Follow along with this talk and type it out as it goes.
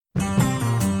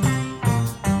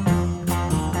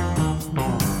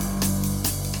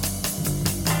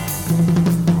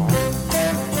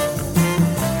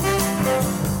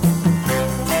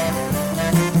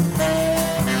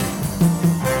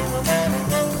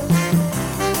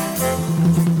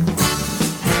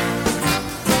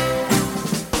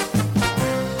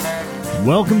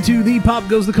Welcome to the Pop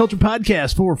Goes the Culture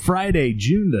podcast for Friday,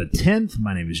 June the 10th.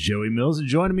 My name is Joey Mills, and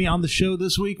joining me on the show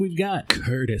this week, we've got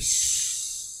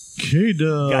Curtis.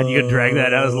 K-Dub. God, you can drag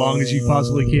that out as long as you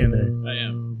possibly can there. I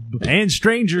am. And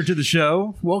stranger to the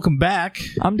show, welcome back.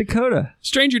 I'm Dakota.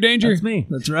 Stranger danger. That's me.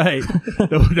 That's right.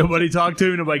 Nobody talk to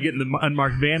him, nobody get in the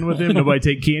unmarked van with him, nobody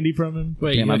take candy from him.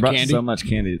 Wait, Damn, you I got brought candy? so much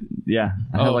candy. Yeah,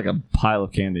 I have like a pile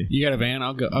of candy. You got a van?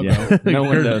 I'll go. I'll Yeah, go. no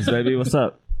windows, baby. What's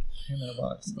up? In that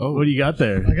box. Oh, what do you got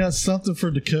there? I got something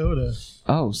for Dakota.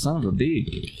 Oh, son of a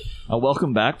bee. A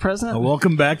welcome back present?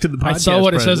 Welcome back to the podcast. I saw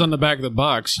what it says present. on the back of the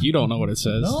box. You don't know what it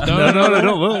says. No. No,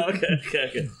 don't look.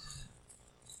 Okay.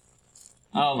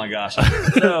 Oh my gosh.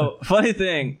 So, funny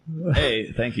thing.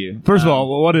 Hey, thank you. First of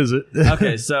all, what is it?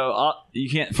 Okay, so you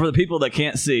can't, for the people that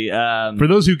can't see, For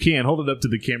those who can, hold it up to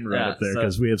the camera right Yeah, up there, so-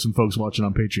 because we have some folks watching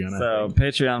on Patreon. so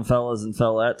Patreon fellas and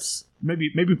fellettes.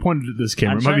 Maybe point it at this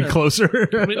camera. I'm It might be trying to- closer.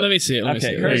 Let me see it. Let me see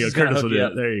Okay, it. There you Curtis go. is gonna Curtis hook will you do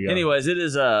up. it. There you go. Anyways, it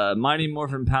is Mighty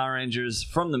Morphin Power Rangers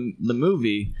from the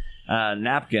movie.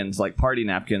 Napkins, like party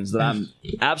napkins, that I'm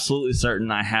absolutely certain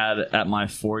I had at my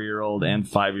 4-year-old and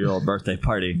 5-year-old birthday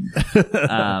party. Well,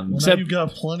 now Except- you've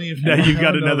got plenty of. Now you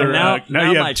got another. Now- Now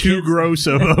now you my have two kids- gross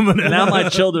of them. Now my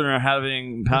children are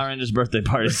having Power Rangers birthday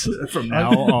parties. From I,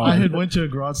 now on. I had went to a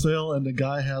garage sale and the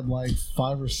guy had like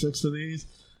 5 or 6 of these,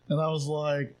 and I was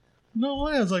like, "No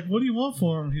way!" I was like, "What do you want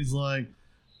for him?" He's like,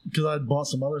 "Because I bought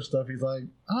some other stuff." He's like,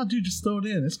 "Oh, dude, just throw it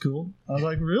in. It's cool." I was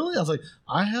like, "Really?" I was like,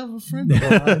 "I have a friend of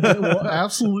mine that will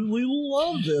absolutely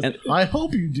love this. And- I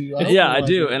hope you do." hope Yeah, you I like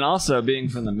do. it." And also, being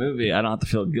from the movie, I don't have to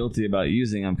feel guilty about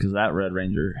using them because that Red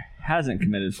Ranger hasn't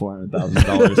committed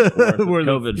 $400,000 worth of Worth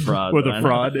of- COVID fraud. with that a I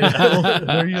know. fraud.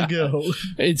 There you go.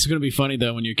 It's going to be funny,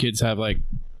 though, when your kids have, like,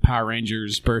 Power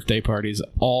Rangers birthday parties.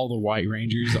 All the White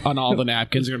Rangers on all the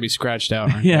napkins are going to be scratched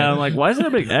out. Aren't Yeah, I'm like, why is there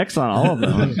a big X on all of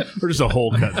them? Or just a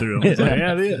hole cut through them. It's like,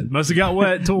 yeah, they must have got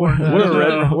wet, torn.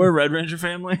 We're a Red Ranger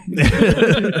family.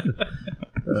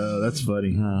 That's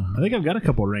funny. I think I've got a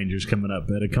couple Rangers coming up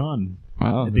at a con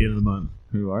Wow. at the end of the month.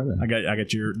 Who are they? I got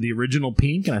the original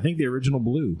pink and I think the original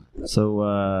blue. So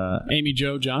Amy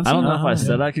Jo Johnson? I don't know if I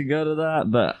said I could go to that,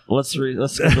 but let's schedule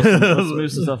let's move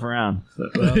some stuff around.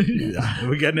 Well,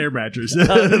 we got an air mattress.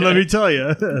 Let me tell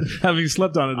you, having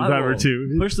slept on it a I time or will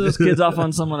two. Push those kids off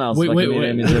on someone else. Wait, like wait, me and wait.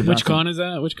 Amy Jo Which Johnson. con is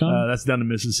that? Which con? That's down to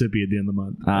Mississippi at the end of the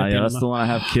month. Yeah, that's the one I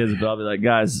have kids, but I'll be like,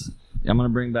 guys, I'm gonna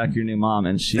bring back your new mom,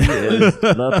 and she is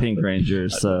the Pink Ranger.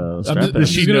 So strap in.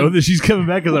 Does she know that she's coming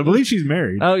back? Because I believe she's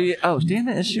married. Oh yeah. Oh damn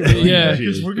it! Is she really? Yeah. she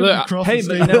is. Because we're going to Look, cross hey, the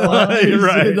but state you know what? line. You're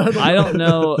right. I don't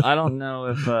know. I don't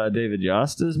know if David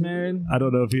Yost is married. I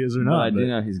don't know if he is or But not. I do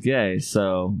know he's gay.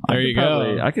 So There I could you go.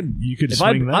 probably, I could. You could If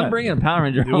swing that. I'm bringing a Power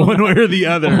Ranger home. one way or the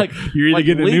other. Like- You're either like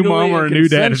getting a new mom legally or a and new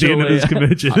dad at the end of this consensually.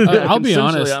 convention. I'll be Consensually,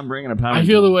 honest. I'm bringing a Power I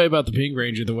Ranger. feel the way about the Pink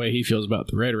Ranger the way he feels about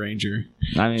the Red Ranger.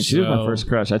 I mean, she was my So- first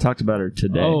crush. I talked about her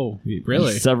today. Oh,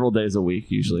 really? Several days a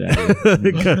week, usually. I do.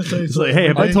 It's like, hey,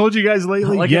 have I told you guys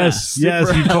lately? Like yes, in a yes,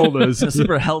 super- you told us. In a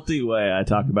super healthy way, I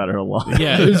talk about her a lot.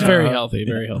 Yeah, it was very healthy,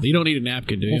 very healthy. You don't need a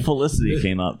napkin, do Well, you? Felicity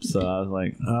came up, so I was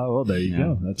like, Oh, well, there you Yeah.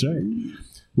 go. That's right.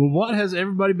 Well, what has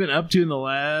everybody been up to in the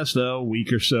last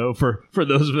week or so? For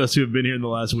those of us who have been here in the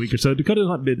last week or so, Dakota's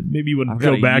not been. Maybe you want I've to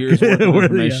got go a back. year's worth of where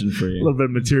information for A you. little bit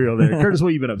of material there. Curtis, what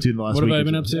have you been up to in the last What week? have I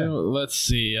or been so? up to? Let's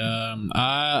see.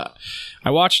 I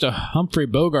watched a Humphrey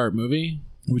Bogart movie,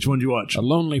 Which one did you watch? A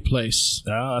Lonely Place.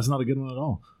 Oh, that's not a good one at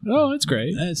all. Oh, it's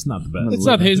great. It's not the best. It's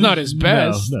not his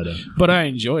best, No. but I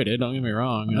enjoyed it. Don't get me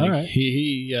wrong. All Like, right.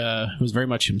 He was very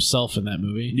much himself in that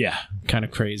movie. Yeah. Kind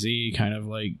of crazy, kind of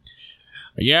like,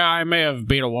 yeah, I may have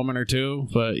beat a woman or two,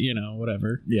 but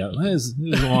whatever. Yeah. It was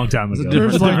a long time ago.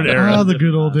 There's like, different era. the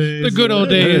good old days. The good old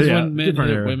days Yeah, when men different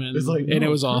hit era. women, It's like, and no, it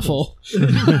was awful.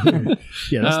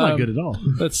 Yeah, that's not Um, good at all.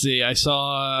 Let's see. I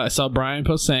saw Brian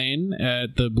Posehn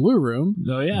at the Blue Room.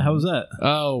 Oh, yeah. How was that?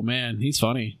 Oh man, he's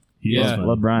funny. He Yeah. is funny.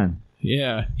 love Brian.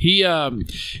 Yeah, he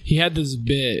had this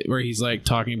bit where he's like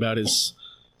talking about his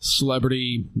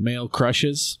celebrity male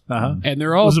crushes, Uh-huh. and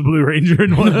they're all Was a Blue Ranger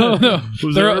and one? no.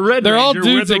 Was there a Red They're all Ranger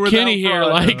dudes with or that Kenny without here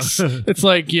fraud? likes. It's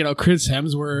like Chris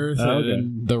Hemsworth Oh, okay.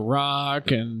 and The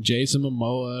Rock and Jason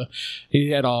Momoa. He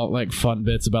had all like fun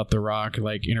bits about The Rock,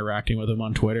 like interacting with him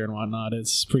on Twitter and whatnot.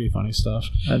 It's pretty funny stuff.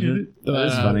 That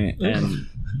is funny. And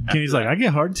Kenny's like, I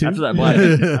get hard too. after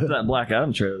that Black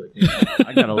Adam trailer, that came out,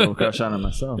 I got a little crush on him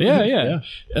myself. Yeah.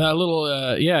 A little.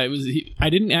 It was. I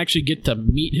didn't actually get to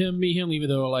meet him, even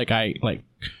though I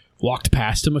walked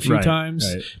past him a few Right, times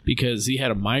right. because he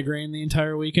had a migraine the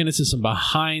entire weekend. This is some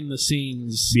behind the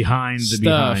scenes behind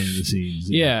stuff. the scenes.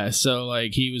 Yeah, so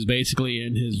like he was basically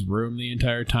in his room the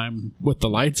entire time with the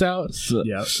lights out. So,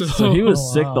 Yeah. so he was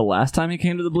Oh, sick wow. the last time he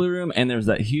came to the Blue Room, and there was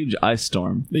that huge ice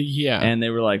storm. Yeah. And they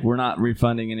were like, we're not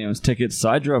refunding anyone's tickets. So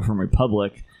I drove from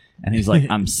Republic, and he's like,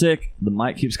 I'm sick. The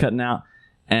mic keeps cutting out.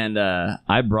 And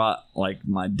I brought like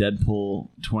my Deadpool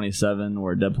 27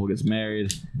 where Deadpool gets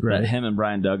married. Right. That him and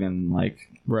Brian Duggan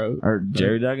wrote. or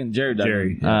Jerry Duggan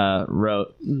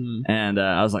wrote. Mm. And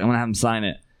I was like, I'm going to have him sign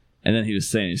it. And then he was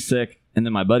saying he's sick. And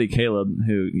then my buddy Caleb,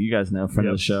 who you guys know, friend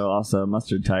of the show, also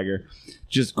Mustard Tiger,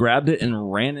 just grabbed it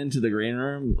and ran into the green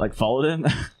room, like followed him,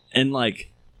 and like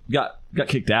got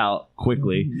kicked out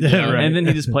quickly. Yeah, right. And then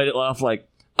he just played it off like,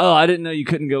 oh, I didn't know you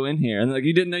couldn't go in here. And like,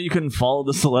 you didn't know you couldn't follow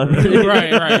the celebrity. Right.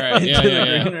 into Yeah, the yeah,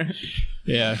 yeah. green room.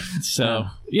 Yeah. So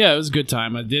yeah, it was a good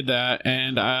time. I did that,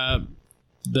 and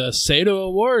the Sato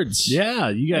Awards. Yeah,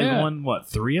 you guys Yeah. won what,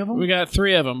 3 of them? We got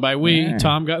 3 of them. By we, Yeah.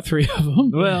 Tom got 3 of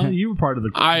them. Well, you were part of the.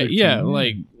 I the yeah, team.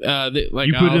 like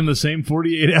you put in the same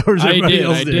 48 hours. I everybody did.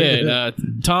 else I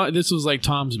did. Tom, this was like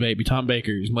Tom's baby. Tom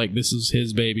Baker's like this is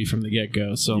his baby from the get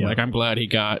go. So Yeah. like I'm glad he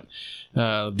got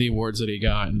the awards that he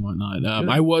got and whatnot.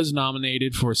 I was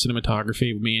nominated for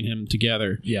cinematography. Me and him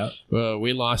together. Yeah.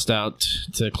 We lost out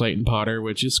to Clayton Potter,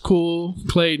 which is cool.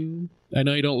 Clayton, I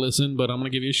know you don't listen, but I'm gonna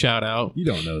give you a shout out. You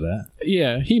don't know that.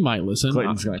 Yeah, he might listen.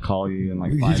 Clayton's going to call you in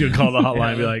like 5 He's gonna minutes. call the hotline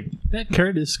and be like, "That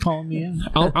Curtis calling me in."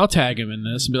 I'll tag him in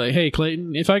this and be like, "Hey,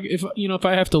 Clayton, if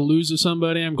I have to lose to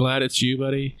somebody, I'm glad it's you,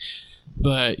 buddy.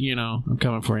 But I'm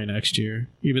coming for you next year.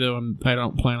 Even though I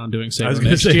don't plan on doing so I was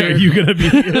gonna next say, year. are you gonna be?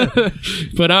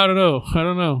 But I don't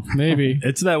know. Maybe.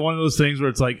 It's that one of those things where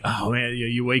it's like, oh man,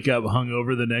 you wake up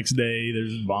hungover the next day.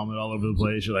 There's vomit all over the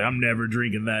place. You're like, I'm never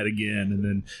drinking that again. And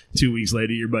then 2 weeks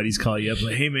later, your buddies call you up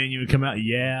like, hey man, you would come out?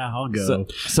 Yeah, I'll go.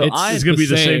 So It's gonna be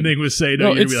the same thing with Sato. No,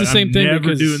 You're gonna it's be the like, same I'm thing never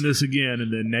because doing this again.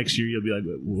 And then next year you'll be like,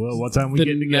 well, what time we The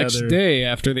getting together? next day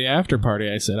after the after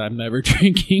party, I said I'm never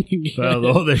drinking again.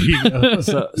 Well, there you go.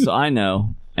 so I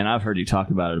know, and I've heard you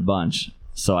talk about it a bunch,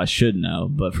 so I should know.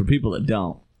 But for people that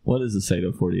don't, what is the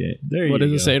Sato 48? There you What is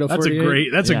go. a Sato That's 48?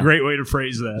 That's Yeah. a great way to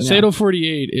phrase that. Sato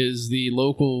 48 is the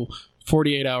local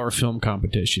 48-hour film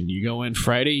competition. You go in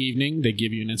Friday evening. They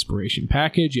give you an inspiration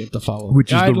package. You have to follow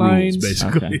Which is the guidelines. rules,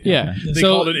 basically. Okay. Yeah. They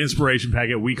so called it inspiration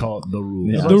packet. We call it the rules.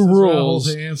 Yeah. the Says rules. Rattles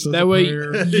and says That a way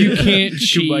prayer. you can't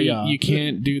cheat. Kumbaya. You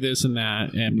can't do this and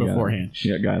that and You got- beforehand.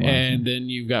 You got guidelines. And then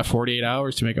you've got 48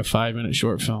 hours to make a 5-minute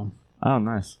short film. Oh,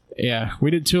 nice. Yeah,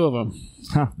 we did 2 of them.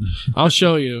 Huh. I'll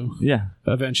show you Yeah.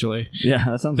 eventually. Yeah,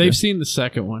 that sounds They've good. seen the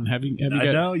second one. Have you I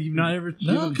got? know you've not ever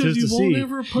No, given 'cause just you to won't see.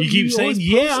 ever put- You keep you saying, always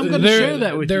 "Yeah, post I'm it." going to They're, share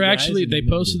that with they're you guys," actually and they you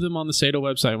never posted do. them on the Sato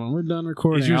website. When we're done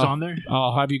recording, Is yours I'll- on there?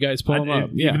 I'll have you guys pull them up.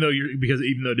 Yeah, Even though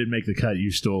even though it didn't make the cut,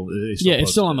 you still yeah,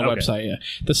 it's still on the posted it. Okay. website. Yeah,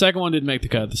 the second one didn't make the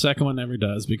cut. The second one never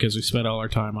does because we spent all our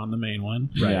time on the main one,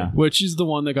 Right. Yeah. which is the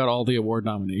one that got all the award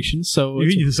nominations. So, You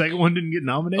it's, mean the second one didn't get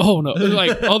nominated? oh no,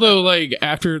 although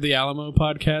after the Alamo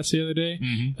podcast the other day,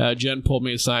 Mhm. Jen pulled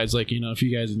me aside. It's like, if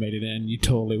you guys had made it in, you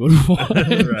totally would have won.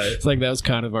 Right. It's like that was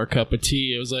kind of our cup of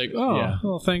tea. It was like, oh, Yeah.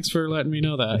 well, thanks for letting me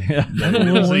know that. Yeah.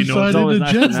 Well, So you know insight it's always into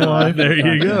nice to Jen's know. life. There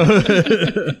you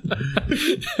go.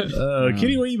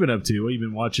 Kenny, what you been up to? What you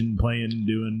been watching, playing,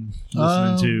 doing,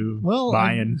 listening to, well,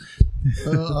 buying?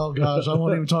 Oh gosh, I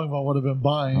won't even talk about what I've been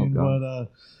buying, Oh,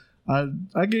 but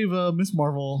I gave Miss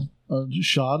Marvel a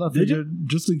shot. I Did you? figured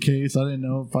just in case. I didn't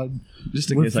know if I Just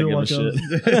in would case I feel give a like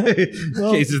shit.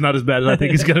 Well- Case is not as bad as I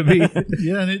think it's going to be.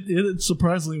 yeah, and it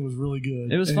surprisingly was really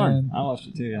good. It was fun. And I watched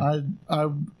it too. Yeah. I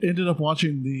ended up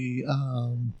watching the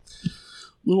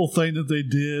little thing that they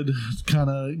did, kind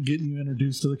of getting you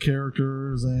introduced to the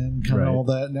characters and kind of Right. all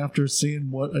that. And after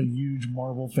seeing what a huge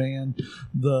Marvel fan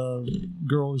the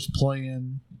girl who's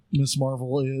playing Miss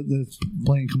Marvel is, that's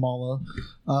playing Kamala,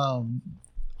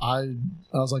 I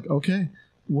was like, okay,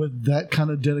 with that kind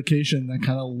of dedication, that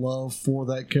kind of love for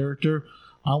that character,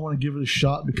 I want to give it a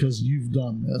shot because you've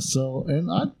done this. So, and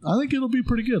I think it'll be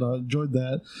pretty good. I enjoyed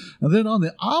that. And then on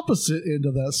the opposite end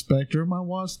of that spectrum, I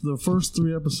watched the first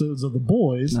 3 episodes of The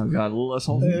Boys. Oh God, a little less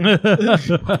wholesome.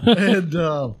 And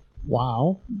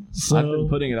wow. So, I've been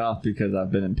putting it off because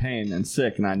I've been in pain and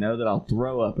sick, and I know that I'll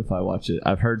throw up if I watch it.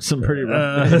 I've heard some pretty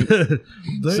rough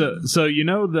things. so do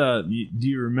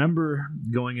you remember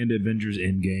going into Avengers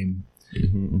Endgame?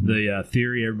 The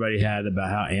theory everybody had about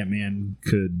how Ant-Man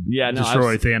could Yeah, no,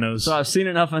 destroy Thanos. So I've seen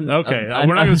enough. Okay,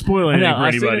 we're not going to spoil I anything know, for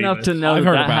I've seen anybody. enough but- to know I've that,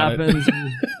 heard that about it. happens,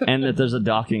 and that there's a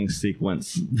docking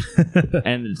sequence,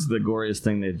 and it's the goriest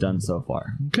thing they've done so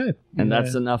far. Okay. And Yeah.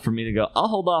 that's enough for me to go, I'll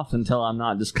hold off until I'm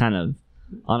not just kind of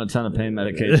on a ton of pain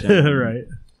medication. Right.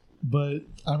 But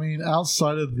I mean,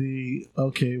 outside of the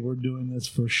we're doing this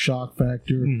for shock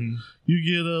factor, Mhm. you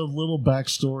get a little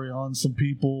backstory on some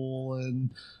people and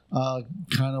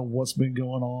kind of what's been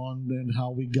going on and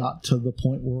how we got to the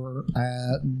point we're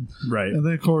at, and Right. then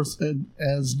of course, and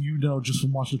as you know, just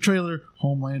from watching the trailer,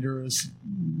 Homelander is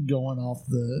going off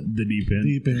the The deep end.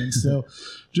 deep end. So,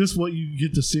 just what you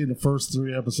get to see in the first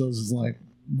 3 episodes is like,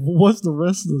 what's the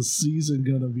rest of the season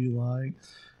gonna be like?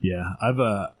 Yeah,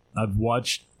 I've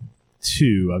watched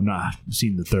 2. I've not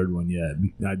seen the third one yet.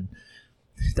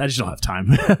 I just don't have time.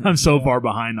 I'm so far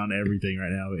behind on everything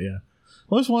right now. But yeah,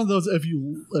 Well, it's one of those. If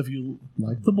you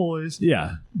like The Boys,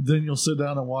 yeah, then you'll sit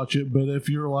down and watch it. But if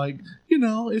you're like, you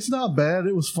know, it's not bad,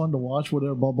 it was fun to watch,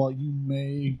 whatever, blah blah, you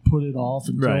may put it off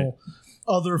until Right.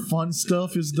 other fun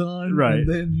stuff is done, Right. And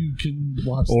then you can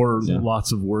watch. or Yeah.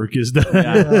 lots of work is done,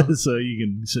 Yeah. so you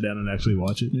can sit down and actually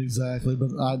watch it. Exactly,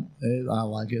 but I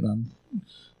like it.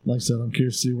 Like I said, I'm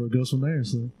curious to see where it goes from there.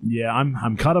 So Yeah,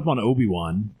 I'm caught up on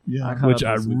Obi-Wan, yeah, which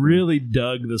I really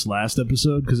dug this last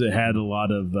episode because it had a lot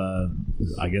of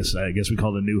I guess we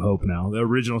call it A New Hope now, the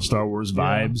original Star Wars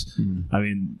vibes. I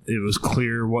mean, it was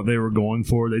clear what they were going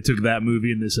for. They took that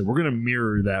movie and they said, we're going to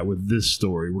mirror that with this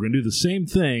story. We're going to do the same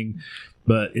thing,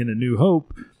 but in A New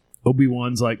Hope,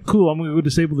 Obi-Wan's like, cool, I'm going to go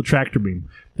disable the tractor beam.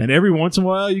 And every once in a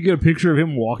while, you get a picture of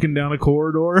him walking down a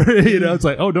corridor. You know, it's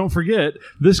like, oh, don't forget,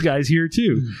 this guy's here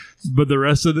too. But the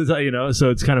rest of the time, you know, so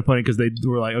it's kind of funny because they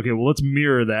were like, okay, well, let's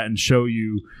mirror that and show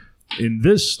you in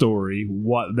this story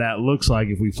what that looks like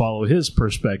if we follow his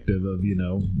perspective of, you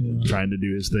know, trying to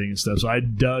do his thing and stuff. So I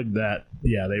dug that.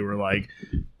 Yeah, they were like,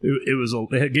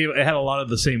 it had a lot of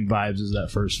the same vibes as that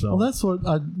first film. Well, that's what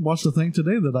I watched the thing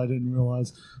today that I didn't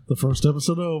realize. The first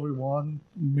episode of Obi-Wan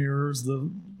mirrors the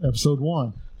episode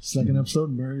 1. Second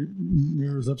episode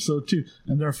mirrors episode 2,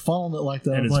 and they're following it like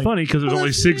that. And I'm it's like, funny because there's oh, only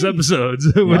that's 6 neat.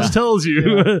 episodes, which tells you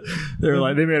Yeah. they're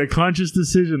like they made a conscious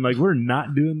decision. Like, we're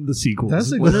not doing the sequels.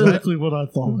 That's exactly what I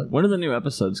thought. When are the new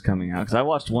episodes coming out? Because I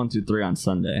watched 1, 2, 3 on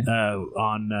Sunday.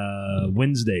 on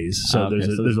Wednesdays. So Okay, there's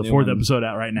so there's there's a a 4th new one. episode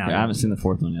out right now. I haven't seen the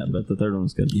 4th one yet, but the 3rd one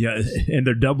was good. Yeah, and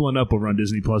they're doubling up over on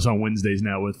Disney Plus on Wednesdays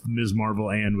now with Ms. Marvel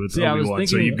and with See, I was Obi-Wan.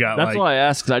 thinking, So you've got that's like, why I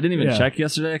asked, because I didn't even Yeah. check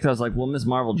yesterday, because I was like, well, Ms.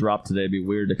 Marvel dropped today. It'd be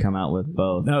weird to come out with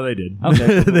both. no, they did. Okay,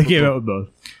 cool, they cool, came cool. out with both.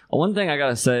 One thing I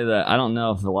gotta say that I don't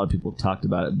know if a lot of people talked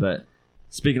about it, but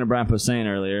speaking of Brian Posehn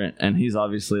earlier, and he's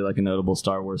obviously like a notable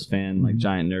Star Wars fan, like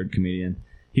giant nerd comedian.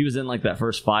 He was in like that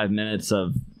first 5 minutes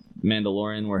of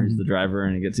Mandalorian where he's the driver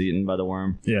and he gets eaten by the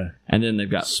worm, Yeah, and then they've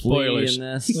got Spoilers. Flea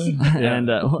in this,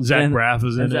 and Zach and- Braff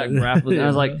was in and Zach it. Braff was. And I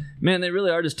was like, man, they really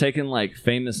are just taking like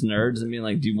famous nerds and being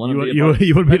like, do you want to be? You a part? want to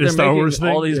be Like, the they're Star making Wars thing?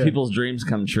 all these Yeah. people's dreams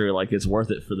come true. Like it's worth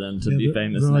it for them to Yeah, be they're-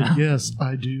 famous They're now. like, yes,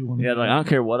 I do want to. Yeah, like I don't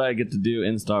care what I get to do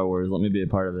in Star Wars. Let me be a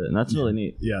part of it, and that's really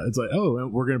neat. Yeah, it's like, oh,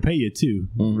 we're gonna pay you too.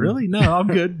 Mhm. Really? No, I'm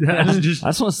good. I just I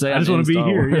just want to say, I just want to be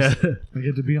here. Yeah. I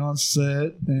get to be on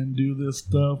set and do this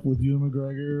stuff with Ewan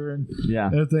McGregor and yeah.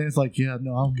 everything. It's like, yeah,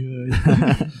 no, I'm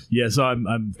good. Yeah, so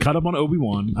I'm caught up on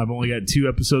Obi-Wan. I've only got 2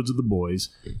 episodes of The Boys.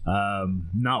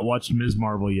 Not watched Ms.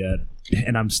 Marvel yet,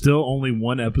 and I'm still only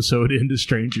 1 episode into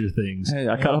Stranger Things. Hey,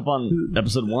 I caught up on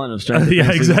episode 1 of Stranger Things.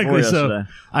 Yeah, season 4 exactly. So yesterday.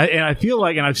 I feel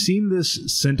like, and I've seen this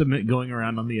sentiment going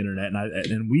around on the internet,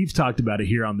 and we've talked about it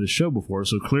here on this show before.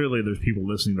 So clearly, there's people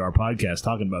listening to our podcast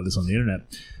talking about this on the internet.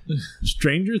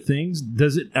 Stranger Things,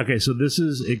 does it? Okay, so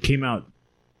it came out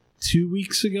 2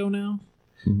 weeks ago now.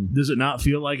 Mhm. Does it not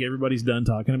feel like everybody's done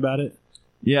talking about it?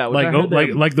 Yeah, which Like I heard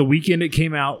they- like the weekend it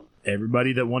came out,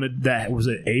 everybody that was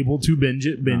able to binge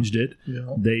it binged it. Yeah.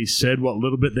 They said what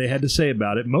little bit they had to say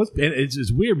about it. And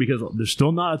it's weird because there's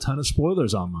still not a ton of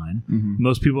spoilers online. Mhm.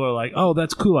 Most people are like, "Oh,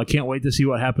 that's cool. I can't wait to see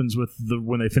what happens with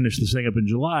when they finish this thing up in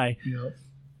July." Yeah.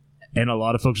 And a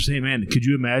lot of folks are saying, "Man, could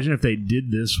you imagine if they did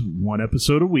this 1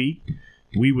 episode a week?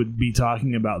 We would be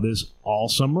talking about this all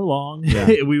summer long.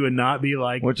 Yeah. We would not be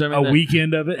like Which, I mean, a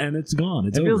weekend of it and it's gone.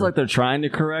 It's It feels over. like they're trying to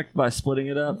correct by splitting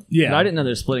it up. Yeah. But I didn't know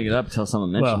they're splitting it up until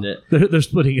someone mentioned it. They're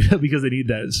splitting it up because they need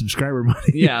that subscriber money.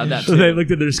 Yeah, that So too. they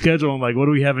looked at their schedule and like, what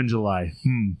do we have in July?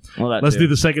 Well, that Let's too. do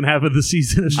the second half of the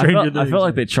season of I Stranger felt, I Things. felt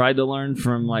like they tried to learn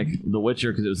from like The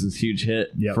Witcher because it was this huge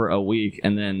hit Yep. for a week,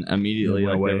 and then immediately It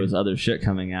went like there away. was other shit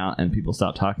coming out, and people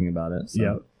stopped talking about it. So.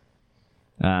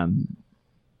 Yeah.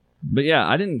 But yeah,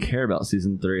 I didn't care about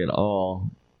season 3 at all.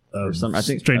 For some, I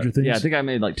think Stranger Things. Yeah, I think I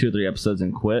made like 2 or 3 episodes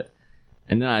and quit.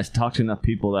 And then I talked to enough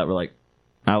people that were like,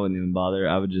 I wouldn't even bother.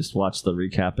 I would just watch the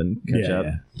recap and catch Yeah, up.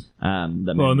 yeah.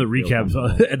 That Well, made and the me feel recaps,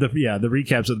 comfortable. the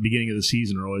recaps at the beginning of the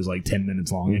season are always like 10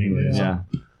 minutes long, anyway. Yeah.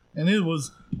 And it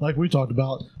was like we talked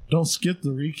about. Don't skip the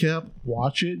recap.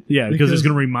 Watch it. Yeah, because it's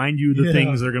going to remind you the Yeah.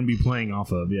 things they're going to be playing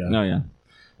off of. Yeah. No, yeah.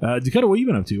 Dakota, what you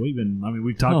been up to? What you been? I mean,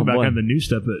 we've talked about boy. kind of the new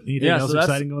stuff, but anything else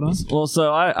exciting going on? Well,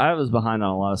 so I was behind on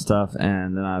a lot of stuff,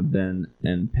 and then I've been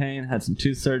in pain, had some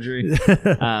tooth surgery.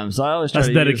 So I always try That's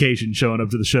to dedication showing up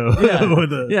to the show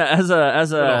with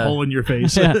a hole in your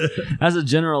face. As a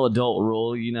general adult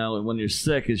rule, when you're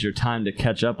sick is your time to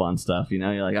catch up on stuff.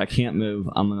 You're like, I can't move.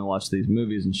 I'm going to watch these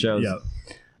movies and shows. Yep.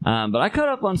 But I caught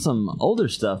up on some older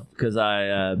stuff because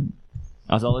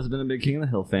I've always been a big King of the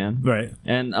Hill fan. Right.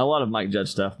 And a lot of Mike Judge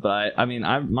stuff. But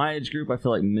my age group, I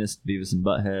feel like missed Beavis and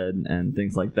Butthead and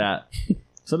things like that.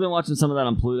 So I've been watching some of that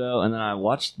on Pluto, and then I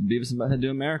watched Beavis and Butthead Do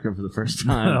America for the first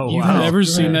time. Oh, You've wow. never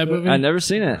seen that movie? I've never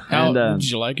seen it. How, And, did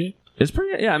you like it? it's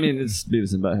pretty, it's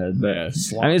Beavis and Butthead. But,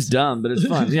 Yeah. it's dumb, but it's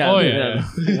fun. Yeah. Oh, yeah.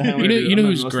 You know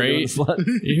who's great? Yeah.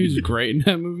 You know who's great in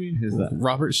that movie? Who's that?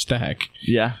 Robert Stack.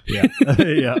 Yeah.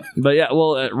 But yeah,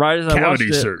 well, right as I watched Cavity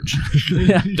it, search.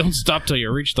 yeah, Don't stop till you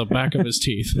reach the back of his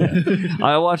teeth.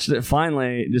 I watched it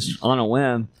finally just on a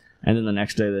whim, and then the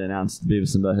next day they announced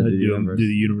Beavis and Butthead Do to the universe. the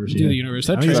universe. Do the universe.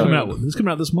 That I think it's trailer- coming out. This is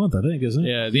coming out this month, I think, isn't it?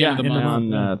 Yeah, the end of the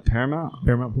month. on Paramount.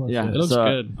 Paramount Plus. Yeah, It looks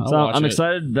good. I'll so watch I'm it.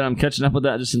 excited that I'm catching up with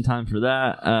that just in time for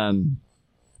that.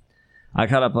 I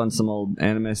caught up on some old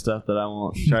anime stuff that I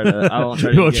won't try to. I won't try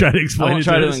to. You won't try to explain I won't it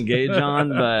try to to us. engage on,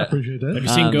 but Appreciate that. Have you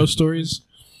seen Um, Ghost Stories?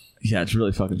 yeah, it's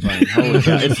really fucking funny. Holy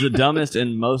cow. It's the dumbest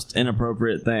and most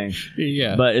inappropriate thing,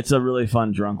 Yeah. but it's a really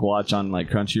fun drunk watch on like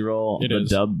Crunchyroll. It the is.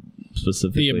 dub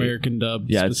specifically. the American dub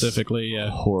Yeah, it's specifically. Yeah.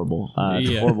 Horrible. It's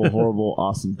a Yeah. horrible,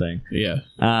 awesome thing. Yeah.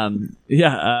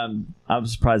 I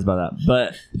was surprised by that,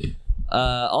 but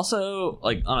also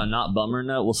like on a not bummer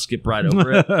note, we'll skip right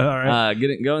over it. All right.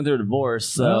 Going through a divorce,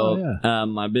 so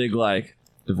my big like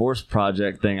divorce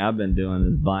project thing I've been doing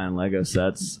is buying Lego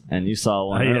sets, and you saw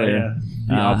one earlier.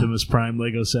 The Optimus Prime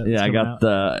Lego set. Yeah, I that's got coming out.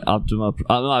 the Optima.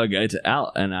 I got it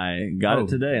out, and I got it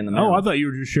today in the mail. Oh, I thought you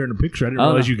were just sharing a picture. I didn't Oh,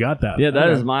 realize no. you got that. Yeah, that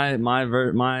Okay. is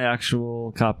my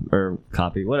actual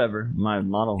copy, whatever, my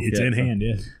model. It's Yeah, in so- hand.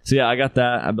 Yeah. So yeah, I got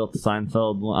that. I built the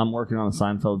Seinfeld one. I'm working on the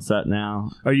Seinfeld set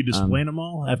now. Are you displaying them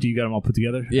all after you got them all put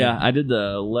together? Yeah, I did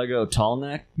the Lego tall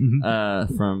neck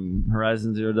Mhm. from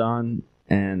Horizon Zero Dawn,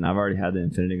 and I've already had the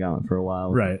Infinity Gauntlet for a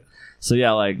while. Right. So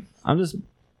yeah, like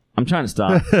I'm trying to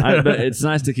stop. But it's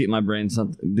nice to keep my brain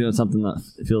doing something that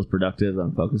feels productive that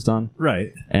I'm focused on.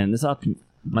 Right. And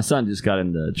my son just got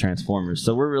into Transformers,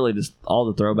 so we're really just all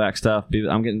the throwback stuff.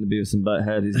 I'm getting to Beavis and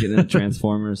Butthead. He's getting into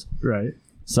Transformers. Right.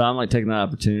 So I'm like taking that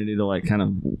opportunity to like kind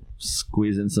of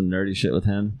squeeze in some nerdy shit with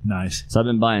him. Nice. So I've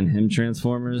been buying him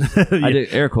Transformers. Yeah. I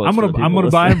did air quotes. I'm for the gonna people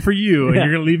buy listening. them for you, and Yeah.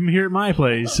 you're gonna leave them here at my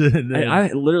place. And then-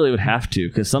 I literally would have to,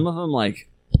 because some of them, like,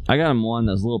 I got him one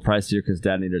that was a little pricier because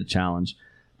Dad needed a challenge,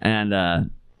 and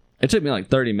it took me like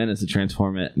 30 minutes to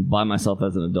transform it by myself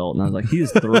as an adult, and I was like,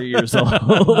 he's 3 years old.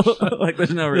 Like,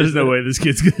 there's no reason. There's no way this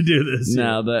kid's gonna do this.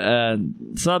 No, but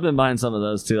so I've been buying some of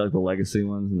those too, like the Legacy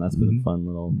ones, and that's been a fun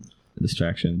little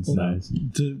distraction. So. Nice.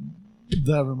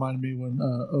 That reminded me when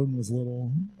Odin was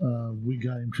little, we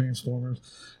got him Transformers,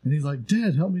 and he's like,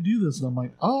 "Dad, help me do this," and I'm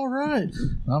like, "All right."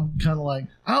 And I'm kind of like,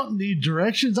 "I don't need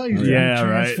directions. I used to Yeah,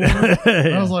 right. Transformers." And I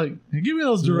Yeah. was like, hey, "Give me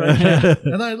those directions,"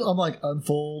 and I'm like,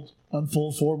 "Unfold,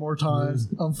 4 more times,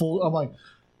 unfold." I'm like,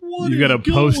 "What?" You is got a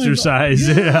going poster on?" size.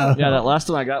 Yeah. Yeah, that last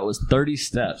one I got was 30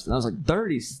 steps. And I was like,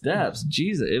 30 steps?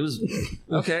 Jesus. It was,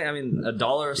 okay, I mean,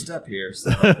 $1 a step here.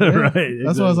 So. Right.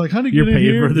 That's why I was like, "How do you You're get in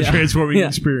paying here?" for the Yeah. transforming Yeah.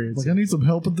 experience. Like, I need some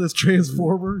help with this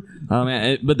Transformer. Oh,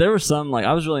 man. But there were some, like,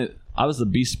 I was the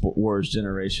Beast Wars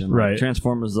generation. Like, Right.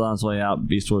 Transformers was on its way out.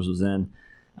 Beast Wars was in.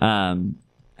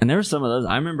 And there were some of those.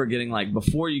 I remember getting, like,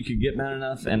 before you could get mad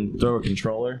enough and throw a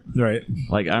controller, Right.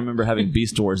 like, I remember having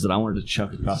Beast Wars that I wanted to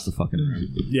chuck across the fucking room.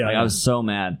 Yeah. Like, I was so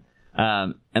mad.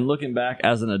 And looking back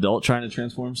as an adult trying to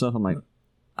transform stuff, I'm like,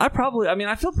 I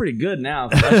feel pretty good now.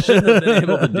 'Cause I shouldn't have been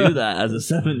able to do that as a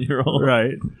 7-year-old.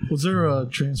 right. Was there a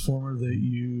Transformer that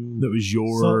you That was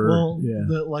your. yeah.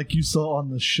 that like you saw on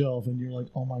the shelf and you're like,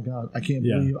 "Oh my god, I can't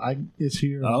Yeah. believe it's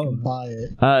here and I Oh. can buy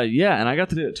it." Yeah, and I got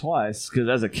to do it twice because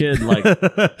as a kid, like,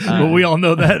 well, we all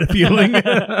know that feeling.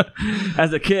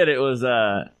 as a kid, it was.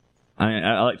 I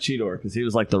like Cheetor because he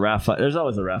was like the Raphael. There's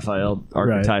always a Raphael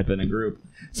archetype in a group,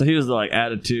 so he was the like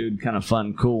attitude, kind of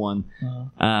fun, cool one.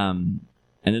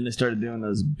 And then they started doing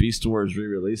those Beast Wars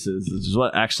re-releases, which is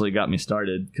what actually got me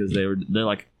started because they're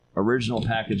like original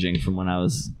packaging from when I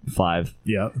was 5.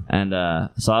 Yeah. And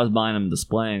so I was buying them,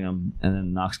 displaying them, and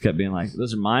then Knox kept being like,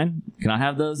 "Those are mine. Can I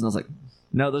have those?" And I was like,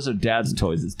 "No, those are Dad's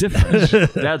toys. It's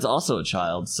different. Dad's also a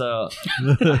child." So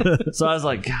I was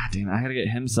like, "God damn, I gotta get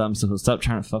him some so he'll stop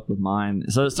trying to fuck with mine."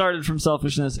 So it started from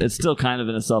selfishness. It's still kind of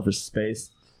in a selfish space.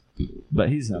 But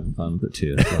he's having fun with it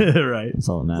too. So right. that's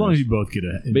all that As long as matters. you both get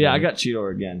it. But yeah, I got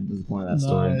Cheetor again. Is the point of that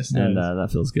story, Nice, and nice. that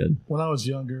feels good. When I was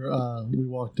younger, we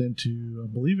walked into, I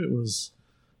believe it was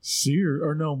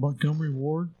Montgomery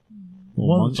Ward.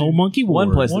 Old Monkey Ward.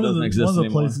 One place that One of doesn't the, exist one of the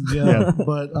anymore. places, yeah.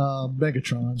 But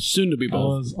Megatron. Soon to be I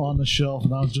both. was on the shelf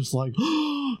and I was just like,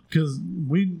 because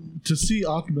to see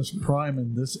Optimus Prime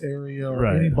in this area or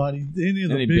Right. any of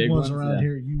the Any big big ones ones, around yeah.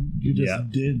 here, you just Yeah.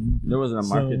 didn't. There wasn't a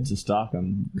market to stock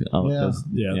them. Yeah.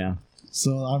 Yeah.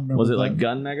 So I remember. Was it that. like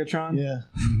Gun Megatron? Yeah.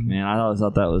 Man, I always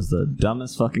thought that was the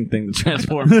dumbest fucking thing to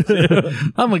transform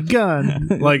into. I'm a gun.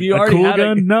 Like You a already cool had a-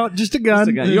 gun? No, just a gun. Just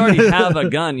a gun. You already have a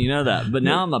gun, you know that. But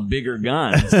now I'm a bigger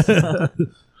gun.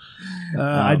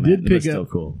 I man, did it was pick still up.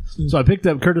 cool. So I picked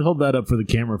up. Curtis, hold that up for the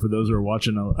camera for those who are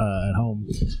watching at home.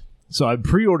 So I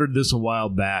pre-ordered this a while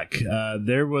back.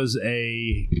 There was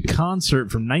a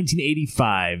concert from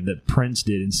 1985 that Prince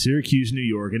did in Syracuse, New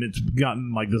York, and it's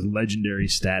gotten like this legendary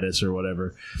status or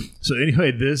whatever. So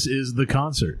anyway, this is the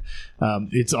concert.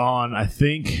 It's on, I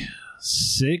think,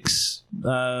 6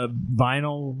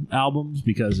 vinyl albums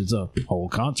because it's a whole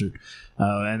concert.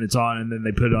 And it's on, and then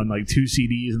they put it on like 2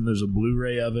 CDs, and there's a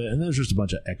Blu-ray of it, and there's just a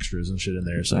bunch of extras and shit in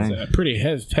there. So Dang. Pretty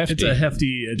hefty.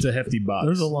 it's a hefty box.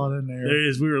 There's a lot in there. There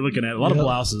is. We were looking at a lot of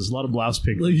blouses, a lot of blouse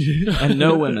pictures. And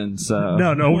no women, so.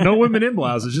 No women in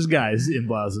blouses, just guys in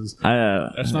blouses.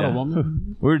 That's not a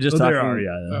woman. We were just Oh, talking. there are,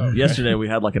 yeah. Yesterday, we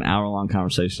had like an hour-long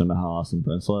conversation about how awesome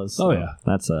Prince was. Oh, so yeah.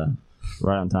 That's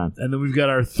right on time. And then we've got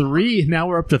our 3. Now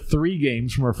we're up to 3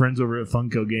 games from our friends over at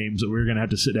Funko Games that we're going to have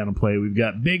to sit down and play. We've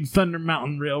got Big Thunder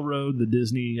Mountain Railroad, the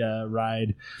Disney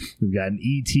ride. We've got an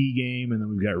E.T. game, and then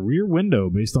we've got Rear Window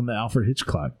based on the Alfred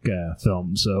Hitchcock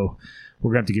film. So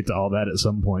we're going to have to get to all that at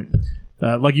some point.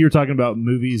 Like you were talking about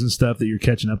movies and stuff that you're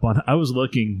catching up on. I was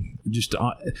looking just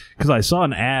because I saw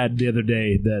an ad the other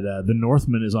day that The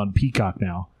Northman is on Peacock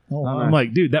now. Oh, wow. I'm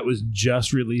like, dude, that was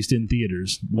just released in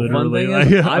theaters. Fun Literally, thing like,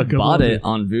 is, a I couple bought of it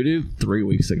on Vudu 3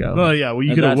 weeks ago. Oh yeah, well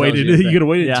you And could have that tells waited. you You could have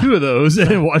waited yeah. 2 of those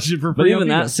and watched it for But free. even on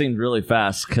that Peacock. seemed really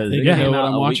fast because it Yeah, came what out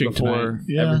I'm a week watching before tonight.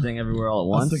 Yeah. Everything Everywhere All at I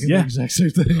was Once. thinking Yeah. the exact same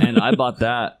thing. And I bought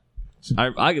that. I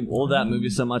love that movie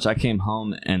so much. I came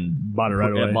home and Bought it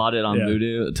right away. bought it on Yeah.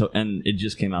 Vudu, and it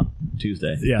just came out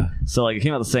Tuesday. Yeah, So like it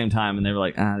came out the same time, and they were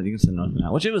like, you can send Northman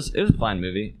out, which it was a fine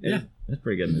movie. Yeah. It's a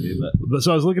pretty good movie, but but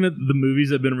so I was looking at the movies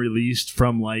that have been released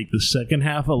from like the second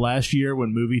half of last year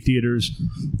when movie theaters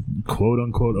quote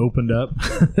unquote opened up,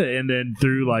 and then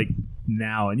through like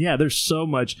now, and yeah, there's so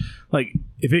much. Like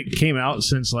if it came out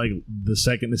since like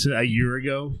a year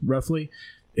ago roughly.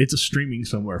 It's a streaming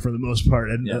somewhere for the most part,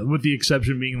 and Yeah. with the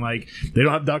exception being like they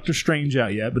don't have Doctor Strange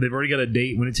out yet, but they've already got a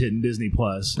date when it's hitting Disney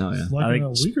Plus. oh yeah. Like in a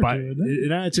week or two,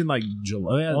 isn't it? It's in like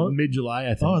July, mid-July,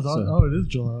 I think. Oh, so. it is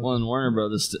July. Well, in Warner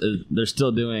Brothers, they're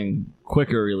still doing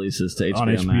quicker releases to HBO, On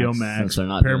HBO Max. since they're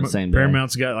not doing the same day.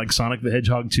 Paramount's got like Sonic the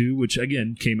Hedgehog 2, which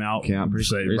again came out pretty right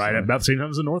recently. about the same time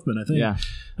as the Northman, I think. Yeah.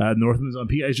 Northman's on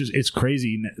P. It's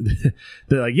crazy.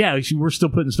 They're like, yeah, we're still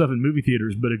putting stuff in movie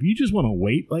theaters, but if you just want to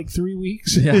wait like 3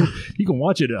 weeks, you can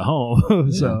watch it at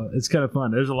home. So it's kind of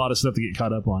fun. There's a lot of stuff to get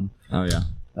caught up on. Oh yeah.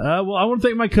 Well, I want to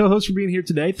thank my co-host for being here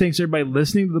today. Thanks everybody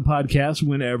listening to the podcast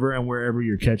whenever and wherever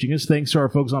you're catching us. Thanks to our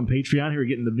folks on Patreon who are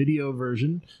getting the video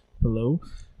version. Hello.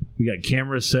 We got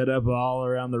cameras set up all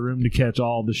around the room to catch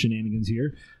all the shenanigans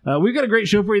here. We've got a great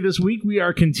show for you this week. We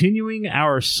are continuing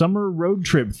our summer road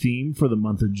trip theme for the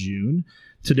month of June.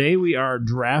 Today we are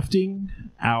drafting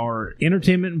our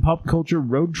entertainment and pop culture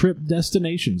road trip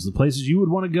destinations, the places you would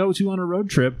want to go to on a road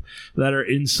trip that are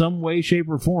in some way, shape,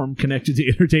 or form connected to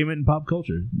entertainment and pop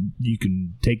culture. You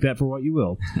can take that for what you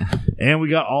will. And we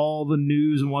got all the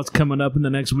news and what's coming up in the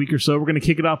next week or so. We're going to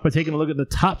kick it off by taking a look at the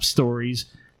top stories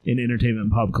in entertainment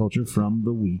and pop culture from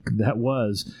the week that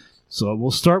was. So we'll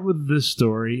start with this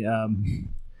story.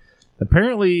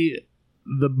 Apparently,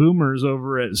 the boomers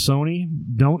over at Sony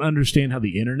don't understand how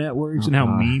the internet works and how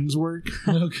memes work,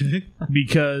 Okay.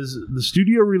 because the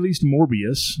studio released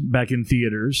Morbius back in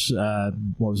theaters.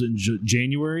 What was it, in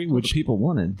January? Which people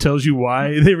wanted. Tells you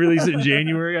why they released it in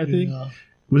January, I think. Yeah.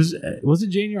 Was it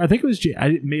January? I think it was.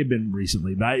 It may have been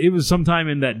recently, but it was sometime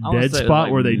in that I wanna dead say it was spot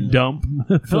like- where they dump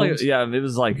I feel like, films. yeah, it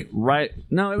was like right.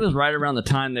 No, it was right around the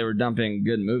time they were dumping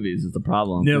good movies. Is the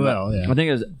problem? Yeah, well, yeah. I think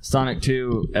it was Sonic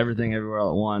 2, Everything Everywhere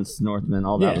All at Once, Northman.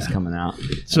 All that Yeah. was coming out.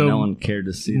 So And no one cared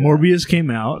to see that. Morbius came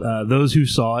out. Those who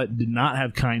saw it did not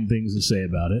have kind things to say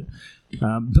about it.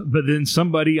 But then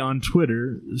somebody on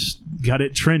Twitter got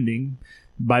it trending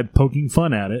by poking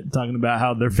fun at it, talking about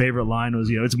how their favorite line was,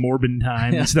 it's Morbin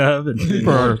time and stuff, and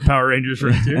for our Power Rangers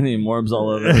friends here. And the Morbs all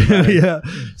over everybody. Yeah.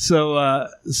 So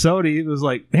Sony was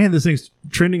like, man, this thing's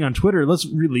trending on Twitter. Let's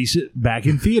release it back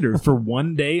in theaters for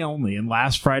one day only. And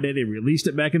last Friday, they released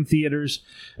it back in theaters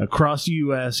across the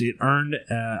U.S. It earned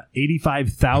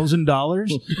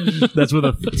 $85,000. That's with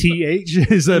a TH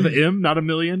instead of an M, not a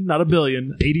million, not a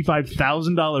billion.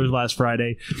 $85,000 last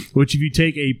Friday, which if you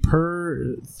take a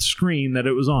per screen that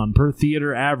it was on, per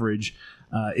theater average,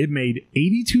 it made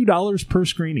 $82 per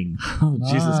screening. Oh,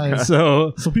 Jesus Christ.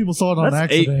 So people saw it on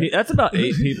accident. That's about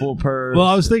 8 people per. Well,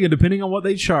 I was thinking, depending on what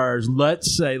they charge,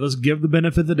 let's give the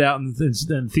benefit of the doubt,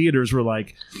 and theaters were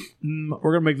like,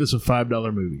 we're gonna make this a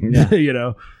 $5 movie.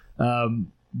 Yeah.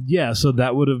 Yeah, so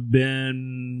that would have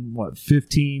been what,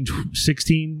 16 and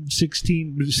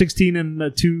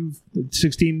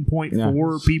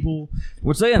 16.4 people,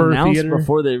 which they per announced theater.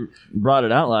 before they brought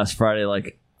it out last Friday,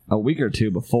 like a week or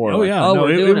two before. Oh, like, yeah. No,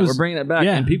 we're it doing it. was- We're bringing it back,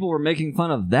 yeah. and people were making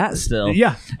fun of that still.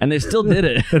 Yeah. and they still did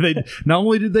it. They not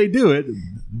only did they do it,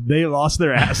 they lost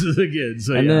their asses again.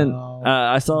 So And yeah. then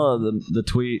I saw the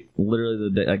tweet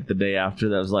literally the day after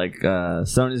that was like,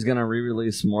 Sony's gonna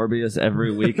re-release Morbius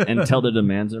every week until the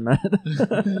demands are met.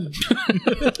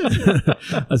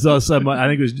 I saw I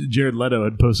think it was Jared Leto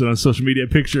had posted on social media a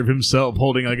picture of himself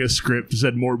holding like a script that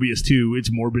said Morbius 2, it's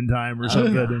Morbin time or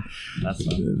something. That's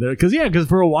fun. Because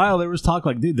for a while there was talk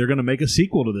like, dude, they're going to make a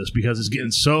sequel to this because it's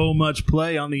getting so much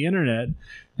play on the internet.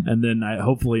 And then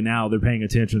hopefully now they're paying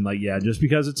attention. Like, yeah, just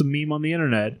because it's a meme on the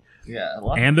internet Yeah,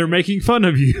 and they're making fun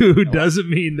of you doesn't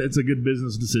mean that's a good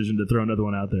business decision to throw another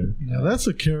one out there. Yeah, that's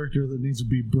a character that needs to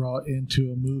be brought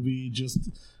into a movie just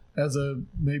as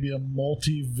maybe a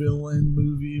multi-villain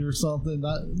movie or something,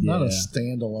 not a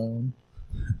standalone.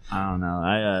 I don't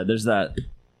know. There's that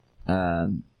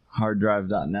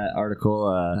harddrive.net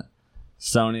article.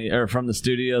 Sony, or from the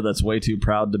studio that's way too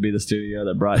proud to be the studio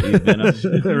that brought you Venom.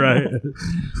 Right.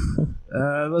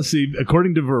 Let's see.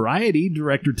 According to Variety,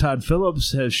 director Todd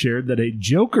Phillips has shared that a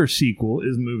Joker sequel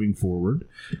is moving forward.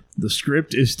 The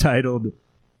script is titled,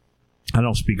 I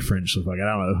don't speak French, so I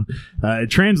don't know.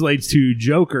 It translates to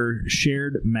Joker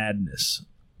Shared Madness.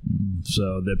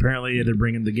 So apparently they're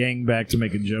bringing the gang back to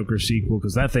make a Joker sequel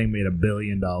because that thing made $1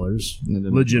 billion.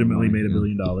 Legitimately made $1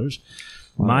 billion.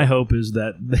 Wow. My hope is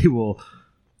that they will,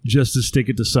 just to stick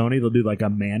it to Sony, they'll do like a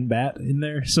Man Bat in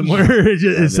there somewhere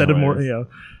instead of more,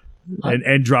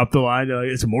 and drop the line like,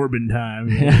 it's Morbin time.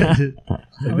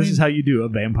 This is how you do a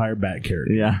vampire bat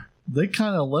character. Yeah, they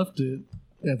kind of left it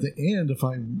at the end, if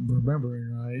I'm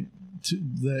remembering right,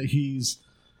 that he's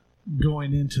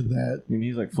going into that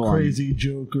he's like crazy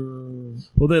Joker.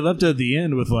 Well, they left it at the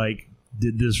end with like,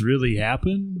 did this really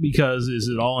happen? Because is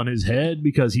it all in his head?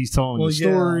 Because he's telling a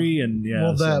story and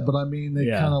but I mean they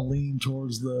kind of lean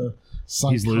towards the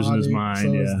psychotic. He's losing his mind.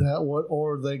 So is that what,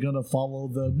 or are they going to follow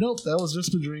the nope? That was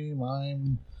just a dream.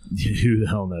 I'm who the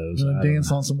hell knows? Gonna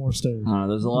dance on some more stairs.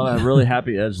 There's a lot of really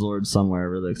happy edgelords somewhere.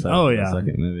 Really excited. Oh for yeah, the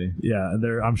second movie. Yeah,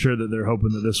 I'm sure that they're hoping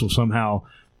that this will somehow.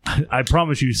 I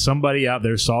promise you, somebody out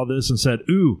there saw this and said,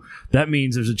 "Ooh, that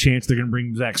means there's a chance they're going to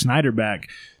bring Zack Snyder back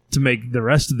to make the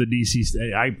rest of the DC."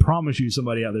 I promise you,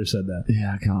 somebody out there said that.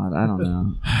 Yeah, God, I don't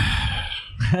know.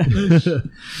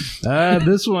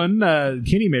 This one,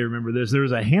 Kenny may remember this. There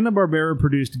was a Hanna-Barbera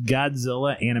produced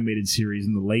Godzilla animated series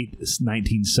in the late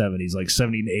 1970s, like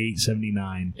 78,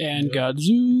 79. And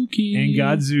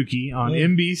Godzuki on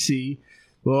NBC.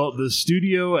 Well, the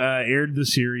studio aired the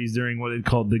series during what it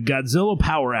called the Godzilla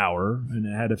Power Hour, and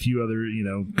it had a few other,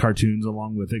 cartoons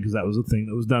along with it because that was a thing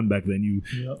that was done back then. You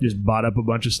just bought up a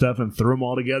bunch of stuff and threw them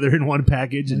all together in one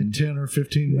package. Like and 10 or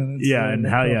 15 minutes. Yeah, and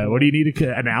what do you need?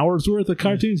 An hour's worth of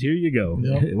cartoons? Here you go.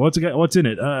 Yep. What's in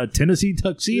it? Tennessee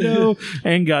Tuxedo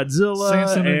and Godzilla.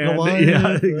 Samson and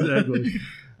Goliath. Yeah, exactly.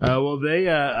 Well, they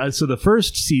so the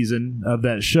first season of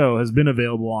that show has been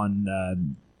available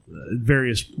on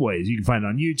various ways. You can find it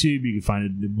on YouTube. You can find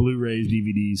it in Blu-rays,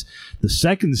 DVDs. The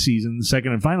second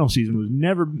and final season was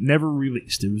never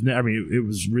released. It was it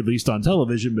was released on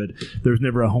television, but there was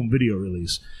never a home video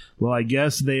release. Well, I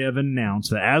guess they have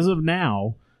announced that as of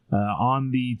now,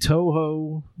 on the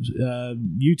Toho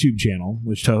YouTube channel,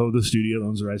 which Toho, the studio,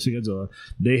 owns the rights to Godzilla,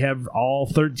 they have all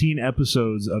 13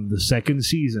 episodes of the second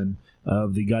season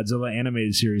of the Godzilla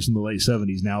animated series from the late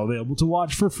 70s now available to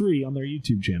watch for free on their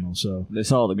YouTube channel. So they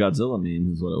saw the Godzilla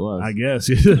memes is what it was. I guess.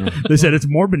 They said it's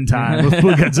Morbin time. Let's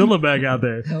put Godzilla back out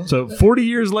there. So 40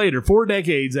 years later, 4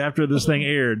 decades after this thing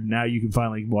aired, now you can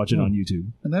finally watch it on YouTube.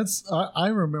 And I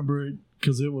remember it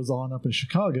because it was on up in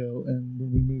Chicago, and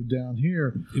when we moved down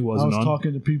here, I was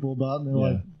talking to people about it, and they're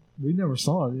like, we never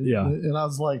saw it. Yeah. And I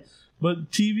was like,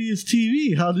 but TV is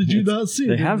TV. How did you not see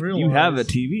it? You have a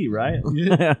TV, right?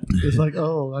 Yeah. It's like,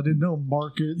 oh, I didn't know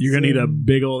markets. You're gonna need a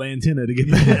big old antenna to get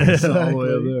that all the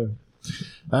way up there.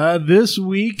 This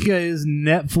week is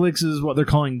Netflix's what they're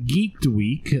calling Geeked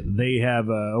Week. They have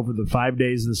over the 5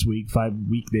 days this week, 5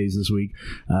 weekdays this week.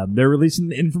 They're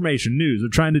releasing information, news. They're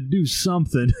trying to do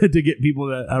something to get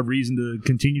people a reason to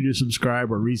continue to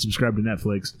subscribe or resubscribe to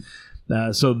Netflix.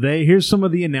 So here's some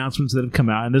of the announcements that have come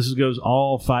out, and this goes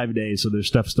all 5 days, so there's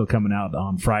stuff still coming out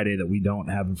on Friday that we don't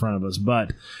have in front of us.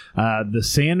 But the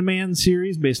Sandman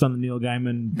series, based on the Neil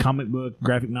Gaiman comic book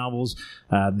graphic novels,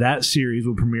 that series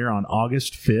will premiere on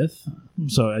August 5th.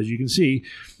 So as you can see,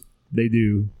 they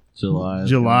do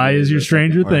July is your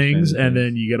Stranger Things, and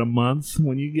then you get a month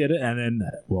when you get it, and then,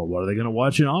 well, what are they going to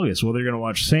watch in August? Well, they're going to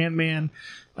watch Sandman.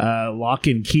 Lock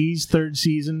and Key's third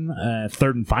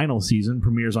and final season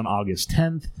premieres on August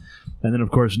 10th. And then,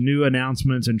 of course, new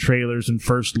announcements and trailers and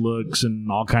first looks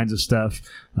and all kinds of stuff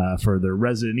for their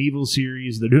Resident Evil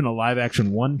series. They're doing a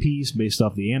live-action One Piece based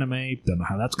off the anime. Don't know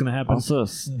how that's going to happen. Also,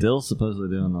 still supposedly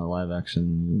doing a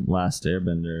live-action Last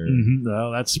Airbender. Mm-hmm.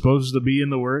 Well, that's supposed to be in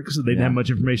the works. They didn't have much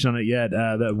information on it yet.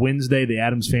 That Wednesday, the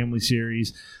Addams Family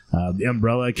series, the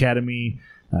Umbrella Academy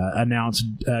announced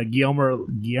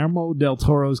Guillermo del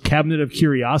Toro's Cabinet of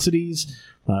Curiosities.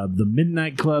 The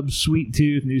Midnight Club, Sweet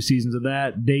Tooth, new seasons of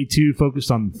that. Day 2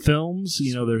 focused on films.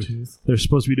 You know, they're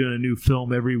supposed to be doing a new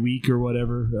film every week or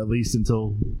whatever, at least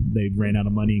until they ran out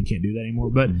of money and can't do that anymore.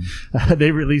 But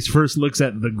they released first looks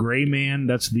at The Gray Man.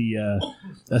 That's the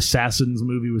Assassins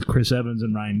movie with Chris Evans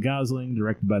and Ryan Gosling,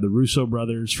 directed by the Russo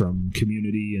brothers from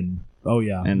Community and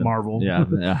Marvel.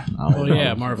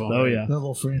 Marvel. Oh, yeah. That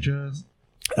little franchise.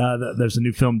 There's a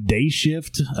new film, Day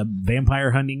Shift,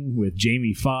 vampire hunting with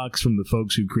Jamie Foxx from the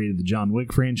folks who created the John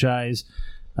Wick franchise.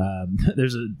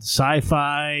 There's a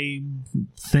sci-fi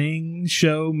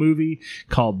movie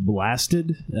called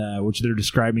Blasted, which they're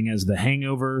describing as The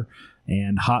Hangover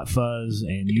and Hot Fuzz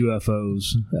and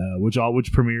UFOs,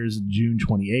 which premieres June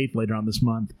 28th, later on this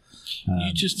month.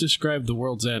 You just described The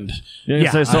World's End.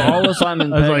 So all of Simon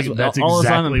Pegg's,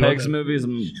 exactly movies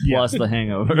plus The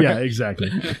Hangover. Yeah, exactly.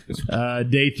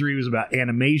 Day 3 was about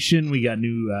animation. We got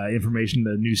new information,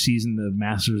 the new season of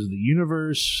Masters of the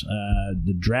Universe,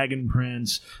 The Dragon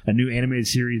Prince, a new animated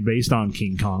series based on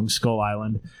King Kong, Skull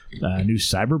Island, new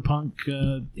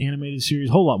Cyberpunk animated series,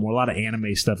 a lot of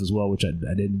anime stuff as well, which I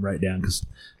didn't write down because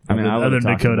other than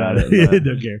Dakota,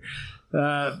 don't care.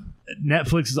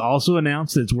 Netflix has also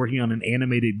announced that it's working on an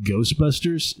animated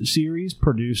Ghostbusters series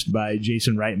produced by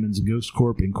Jason Reitman's Ghost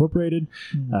Corp Incorporated,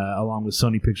 along with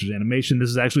Sony Pictures Animation.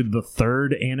 This is actually the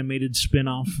third animated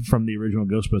spin-off from the original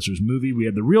Ghostbusters movie. We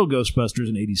had the real Ghostbusters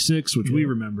in 86, which we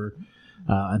remember.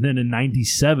 And then in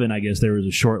 97, I guess there was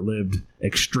a short-lived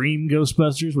Extreme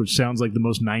Ghostbusters, which sounds like the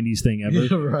most 90s thing ever.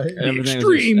 Yeah, right. The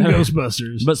Extreme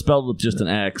Ghostbusters. But spelled with just an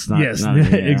X. Yes,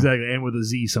 exactly. And with a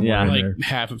Z somewhere in like there.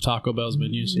 half of Taco Bell's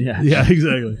menus. Yeah,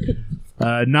 exactly.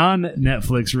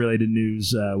 Non-Netflix related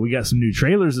news. We got some new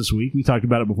trailers this week. We talked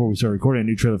about it before we started recording. A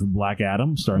new trailer for Black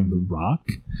Adam starring The Rock.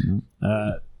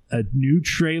 A new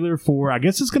trailer for, I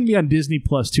guess it's going to be on Disney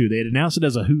Plus too. They had announced it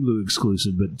as a Hulu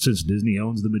exclusive, but since Disney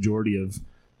owns the majority of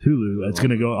Hulu, it's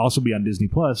going to also be on Disney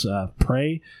Plus.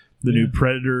 Prey, the new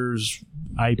Predators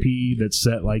IP that's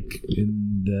set like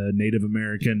in the Native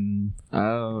American.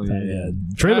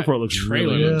 Trailer for it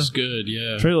looks good.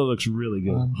 Yeah, trailer looks really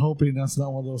good. I'm hoping that's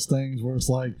not one of those things where it's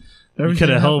like you cut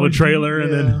a hell of a trailer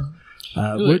and then.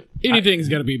 Anything's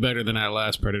got to be better than that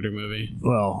last Predator movie.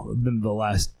 Well, than the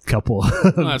last couple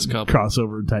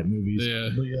crossover type movies. Yeah.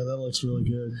 But yeah, that looks really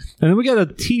good. And then we got a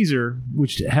teaser,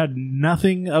 which had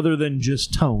nothing other than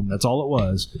just tone. That's all it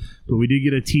was. But we did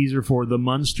get a teaser for The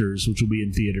Munsters, which will be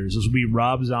in theaters. This will be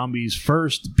Rob Zombie's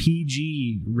first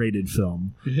PG-rated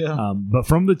film. Yeah. But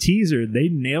from the teaser, they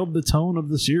nailed the tone of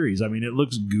the series. I mean, it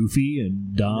looks goofy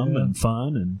and dumb and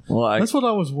fun. And that's what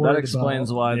I was worried about. That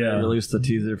explains why they released the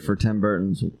teaser for Tim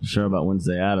Burton's show about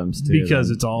Wednesday Addams, too.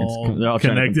 Because it's all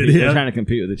connected. They're trying to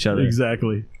compete with each other.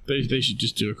 Exactly. They should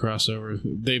just do a crossover.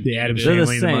 The Addams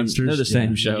Family and the Munsters. They're the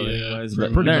same show anyways.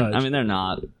 But they're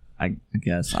not. I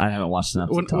guess I haven't watched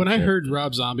enough. When I heard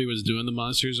Rob Zombie was doing the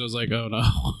Munsters, I was like, "Oh no!"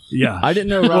 Yeah, I didn't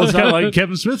know. Rob it's kind of like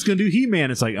Kevin Smith's going to do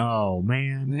He-Man. It's like, oh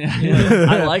man,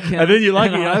 I like him. And then you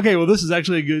like it. Okay, well, this is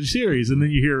actually a good series. And then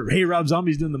you hear, "Hey, Rob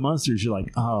Zombie's doing the Munsters." You're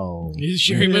like, oh,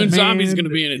 Sherry Moon Zombie's going to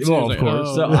be in it too. Well, of course.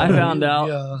 Oh. So I found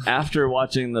out after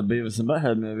watching the Beavis and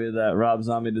Butthead movie that Rob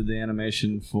Zombie did the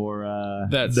animation for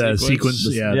that sequence.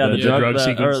 The drug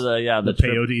sequence, or the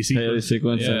peyote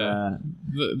sequence. Yeah.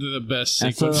 the best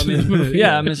And so, sequence. I in the mean, movie.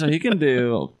 yeah, I mean, so he can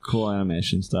do cool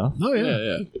animation stuff. Oh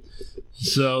yeah.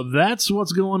 So that's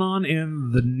what's going on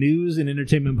in the news and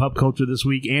entertainment pop culture this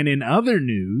week. And in other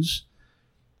news,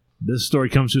 this story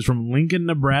comes to us from Lincoln,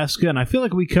 Nebraska. And I feel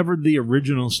like we covered the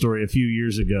original story a few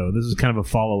years ago. This is kind of a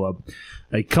follow-up.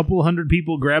 A couple hundred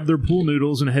people grabbed their pool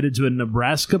noodles and headed to a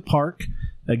Nebraska park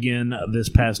again this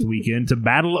past weekend to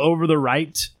battle over the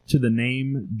right to the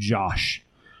name Josh.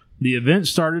 The event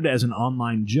started as an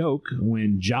online joke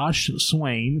when Josh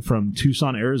Swain from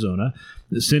Tucson, Arizona,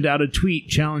 sent out a tweet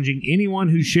challenging anyone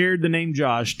who shared the name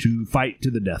Josh to fight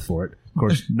to the death for it. Of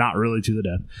course, not really to the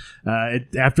death.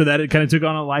 After that, it kind of took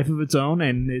on a life of its own,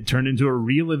 and it turned into a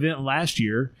real event last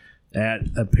year at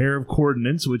a pair of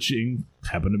coordinates, which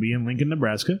happened to be in Lincoln,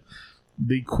 Nebraska.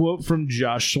 The quote from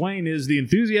Josh Swain is, "The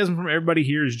enthusiasm from everybody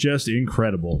here is just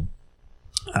incredible."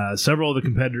 Several of the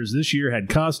competitors this year had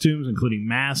costumes, including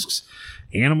masks,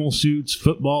 animal suits,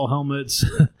 football helmets,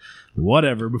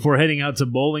 whatever, before heading out to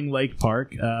Bowling Lake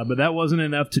Park. But that wasn't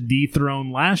enough to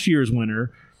dethrone last year's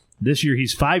winner. This year,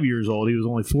 he's 5 years old. He was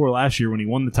only 4 last year when he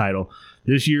won the title.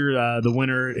 This year, the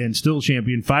winner and still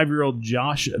champion, 5-year-old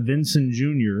Josh Vinson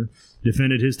Jr.,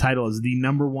 defended his title as the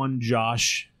number 1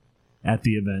 Josh at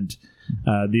the event.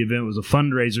 The event was a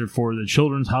fundraiser for the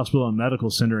Children's Hospital and Medical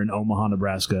Center in Omaha,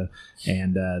 Nebraska,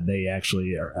 and they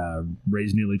actually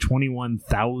raised nearly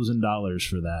 $21,000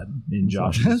 for that in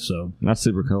Josh's. So That's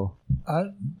super cool.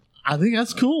 I think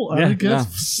that's cool. Yeah, I think that's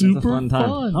It's a super fun time.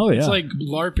 fun. oh yeah, It's like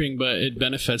LARPing, but it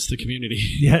benefits the community.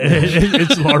 yeah,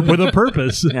 it's LARP with a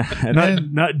purpose, Yeah,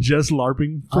 not just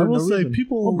LARPing. For I will no say reason.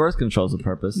 people. well, birth control's a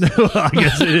purpose. Well, I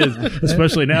guess it is,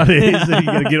 especially nowadays. You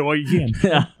got to get it while you can.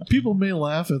 Yeah. People may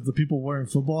laugh at the people wearing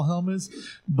football helmets,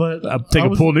 but I'll take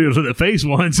a pool noodle to the face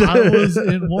once. I was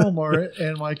in Walmart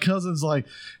and my cousin's like,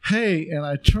 "Hey," and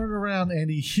I turned around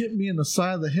and he hit me in the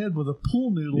side of the head with a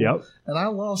pool noodle, Yep. and I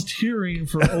lost hearing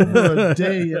for over a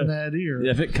day in that ear.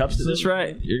 Yeah, if it cups it just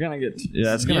right, you're gonna get.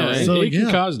 Yeah, it's gonna Yeah, rain. So, it can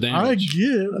yeah, cause I damage.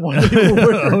 get why they were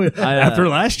wearing. Oh, yeah. After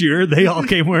last year, they all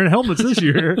came wearing helmets this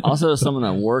year. Also, as someone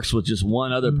that works with just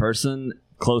one other person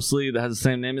closely that has the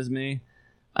same name as me,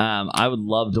 I would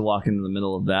love to walk into the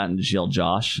middle of that and just yell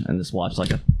Josh and just watch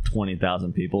like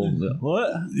 20,000 people.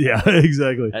 What? Yeah,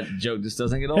 exactly. That joke just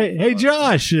doesn't get old. Hey,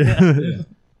 Josh.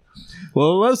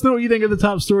 Well, let us know what you think of the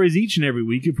top stories each and every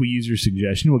week. If we use your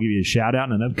suggestion, we'll give you a shout out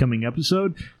in an upcoming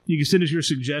episode. You can send us your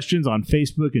suggestions on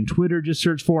Facebook and Twitter. Just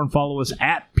search for and follow us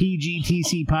at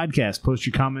PGTC Podcast. Post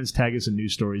your comments, tag us in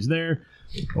news stories there,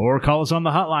 or call us on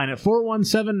the hotline at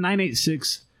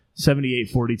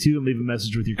 417-986-7842 and leave a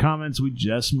message with your comments. We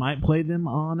just might play them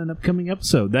on an upcoming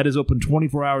episode. That is open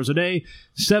 24 hours a day,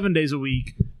 7 days a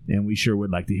week, and we sure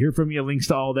would like to hear from you. Links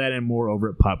to all that and more over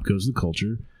at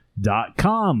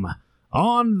popgoestheculture.com.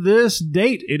 On this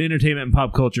date in entertainment and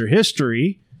pop culture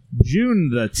history, June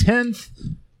the 10th,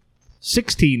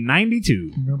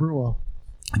 1692, Remember it well.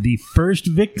 the first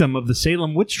victim of the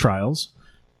Salem witch trials,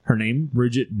 her name,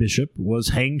 Bridget Bishop, was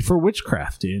hanged for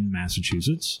witchcraft in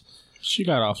Massachusetts. She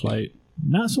got off light.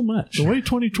 Not so much. The way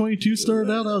 2022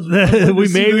 started out, I was We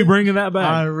may be bringing that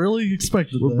I back. really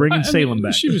expected We're that. bringing I mean, Salem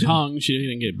back. She was hung. She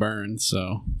didn't get burned.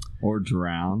 So Or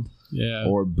drowned. yeah.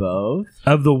 Or both.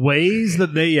 Of the ways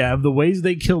that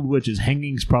they killed witches,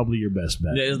 hanging's probably your best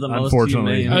bet. It is the most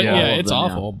unfortunately. humane. Yeah, all of it's them, yeah.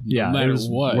 awful. Yeah, no it matter was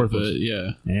what. worthless. But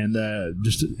yeah, And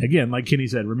just again, like Kenny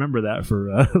said, remember that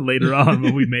for later on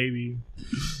when we maybe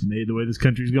the way this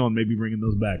country's going, maybe bringing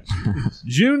those back.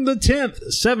 June the 10th,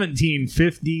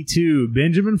 1752,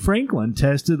 Benjamin Franklin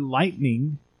tested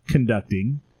lightning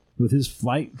conducting with his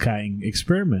flight kiting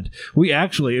experiment.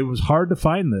 It was hard to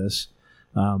find this,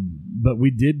 but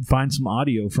we did find some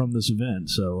audio from this event,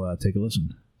 so take a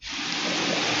listen.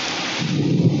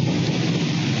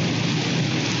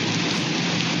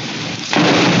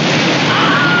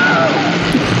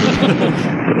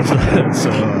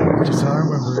 Just how I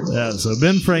remember it. Yeah, so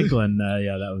Ben Franklin,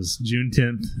 that was June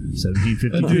 10th, That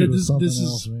 1752. dude was This- something this is-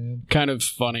 else, man. kind of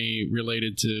funny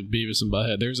related to Beavis and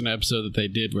Butthead. There's an episode that they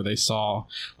did where they saw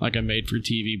like a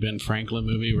made-for-TV Ben Franklin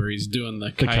movie where he's doing the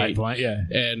The kite, kite flight, yeah.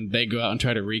 and they go out and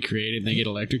try to recreate it, and they get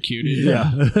electrocuted.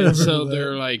 Yeah. And so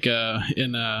they're like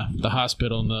in the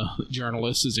hospital, and the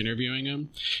journalist is interviewing him.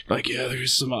 Like, yeah,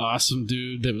 there's some awesome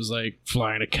dude that was like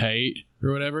flying a kite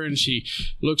or whatever, and she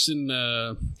looks in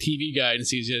the TV guide and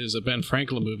sees there's a Ben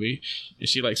Franklin movie, and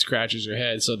she like scratches her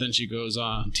head. So then she goes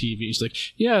on TV. She's like,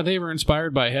 yeah, they were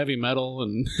inspired by heavy metal,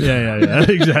 and Yeah,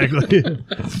 exactly.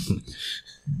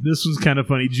 This was kind of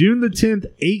funny. June the 10th,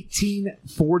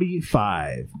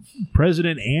 1845,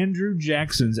 President Andrew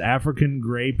Jackson's African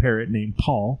gray parrot named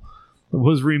Paul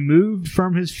was removed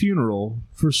from his funeral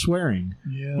for swearing.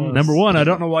 Yeah. Number one, I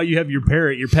don't know why you have your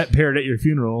pet parrot at your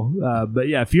funeral. But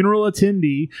yeah, funeral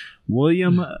attendee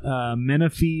William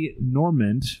Menifee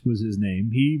Normand was his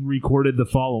name. He recorded the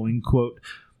following, quote,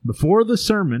 "Before the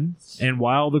sermon and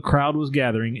while the crowd was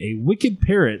gathering, a wicked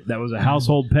parrot that was a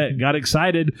household pet got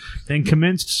excited and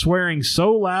commenced swearing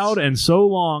so loud and so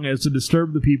long as to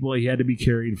disturb the people. He had to be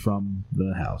carried from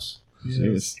the house."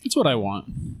 Yes. That's what I want.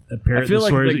 A parrot that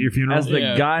swears at your funeral? As the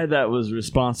Yeah. guy that was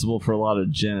responsible for a lot of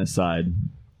genocide,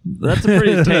 that's a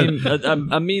pretty tame.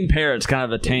 A mean parrot's kind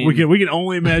of a tame. We can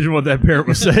only imagine what that parrot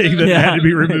was saying that had to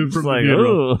be removed It's from like, the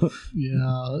funeral. ooh.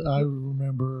 Yeah, I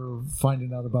remember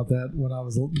finding out about that when I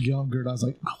was younger, and I was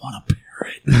like, I want a parrot.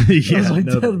 Yeah, I was like,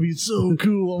 no. that'd be so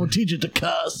cool. I'm gonna teach it to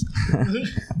cuss.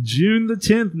 June the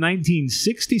 10th,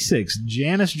 1966,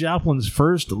 Janis Joplin's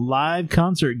first live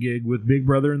concert gig with Big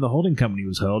Brother and the Holding Company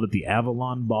was held at the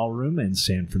Avalon Ballroom in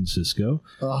San Francisco.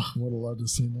 Oh, would have loved to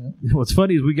see that. What's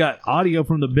funny is we got audio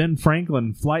from the Ben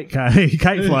Franklin kite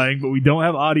flying, but we don't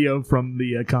have audio from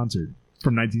the concert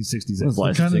from 1966. It was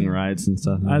licensing rights and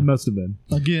stuff. I must have been.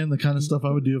 Again, the kind of stuff I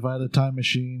would do if I had a time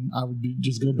machine. I would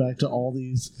just go back to all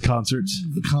these Concerts.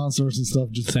 concerts and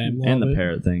stuff. Just Same. love And the it.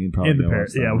 parrot thing. You'd probably And the go parrot.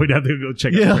 watch that. Yeah, we'd have to go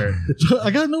check out Yeah. the parrot.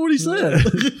 I gotta know what he said.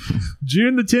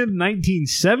 June the 10th,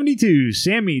 1972,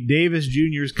 Sammy Davis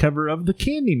Jr.'s cover of The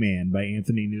Candyman by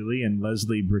Anthony Newley and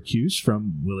Leslie Bricusse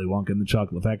from Willy Wonka and the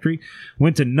Chocolate Factory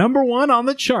went to number 1 on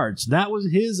the charts. That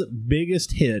was his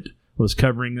biggest hit, was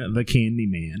covering The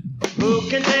Candyman. Who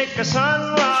can take a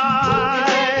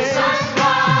sunrise?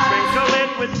 Sprinkle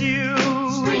it with you.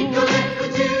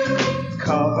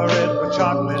 Cover it with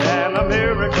chocolate and a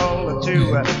miracle or two.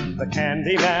 The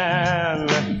Candyman.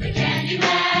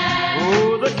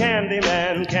 Oh, the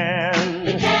Candyman can.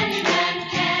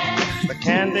 The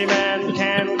Candyman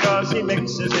can, 'cause he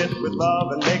mixes it with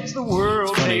love and makes the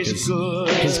world taste good.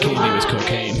 His candy was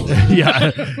cocaine.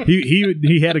 Yeah,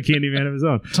 he had a Candyman of his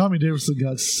own. Tommy Davidson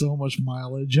got so much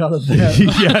mileage out of that.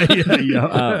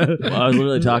 yeah. I was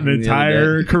literally talking An the other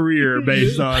entire day. career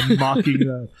based on mocking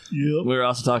the... Yep. We were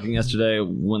also talking yesterday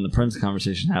when the Prince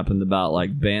conversation happened about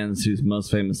like bands whose most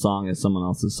famous song is someone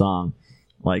else's song,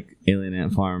 like Alien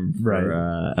Ant Farm, Right.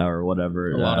 or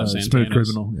whatever. A lot of Smooth Santanas.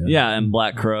 Criminal. yeah, and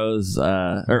Black Crows,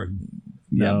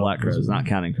 No, Black Crows, not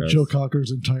counting Crows. Joe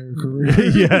Cocker's entire career.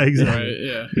 Yeah, exactly. Right,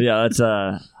 yeah. Yeah, that's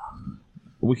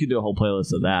we could do a whole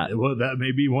playlist of that. Well, that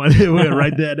may be one. We'll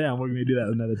write that down. We're going to do that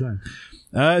another time.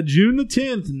 June the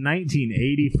 10th,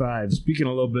 1985. Speaking a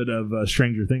little bit of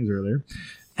Stranger Things earlier.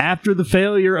 After the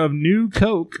failure of New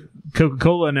Coke,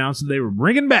 Coca-Cola announced that they were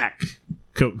bringing back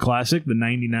Coke Classic, the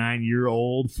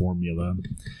 99-year-old formula.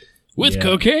 With Yeah.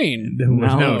 cocaine.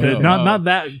 Not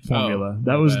that formula. Oh,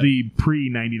 that was bad. the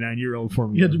pre-99-year-old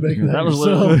formula. You had to make that, That was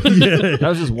yourself. literally that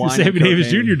was just wine. Sammy and Davis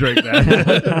cocaine. Jr. drank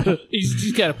that.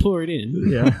 He's got to pour it in.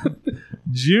 Yeah.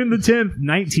 June the 10th,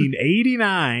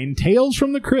 1989, Tales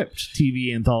from the Crypt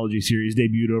TV anthology series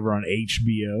debuted over on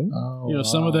HBO. Oh, You know,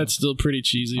 some of that's still pretty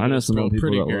cheesy. I but know it's some still people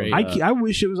pretty that love great. that. I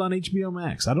wish it was on HBO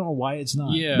Max. I don't know why it's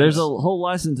not. Yeah. There's a whole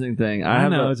licensing thing. I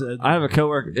know, I have a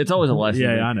coworker. It's always a licensing.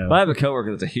 Yeah, thing. I know. But I have a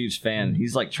coworker that's a huge fan.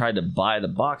 He's like tried to buy the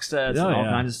box sets Oh, and all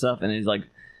yeah. kinds of stuff, and he's like,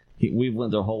 we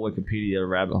went through a whole Wikipedia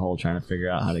rabbit hole trying to figure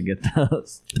out how to get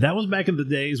those. That was back in the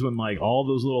days when like all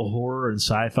those little horror and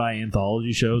sci-fi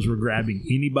anthology shows were grabbing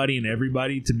anybody and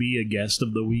everybody to be a guest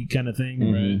of the week kind of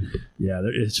thing. Right. Yeah,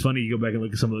 it's funny. You go back and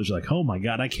look at some of those, you're like, oh my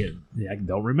god, I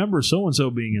don't remember so and so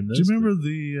being in this. Do you remember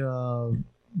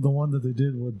the one that they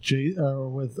did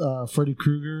with Freddy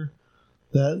Krueger?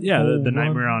 That Yeah, the old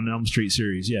Nightmare one? on Elm Street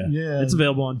series. Yeah, Yeah. it's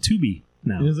available on Tubi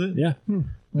now. Is it? Yeah,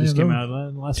 Man, just came those-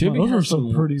 out last Tubi month. Those are has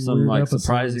some pretty weird like episodes.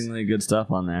 surprisingly good stuff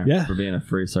on there. Yeah. for being a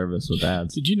free service with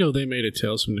ads. Did you know they made a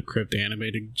Tales from the Crypt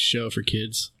animated show for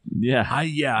kids? Yeah, I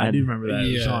do remember that.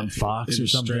 It was Yeah. on Fox It or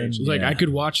was something. strange. It was like Yeah. I could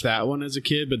watch that one as a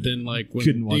kid, but then like when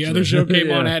Couldn't watch the other that. show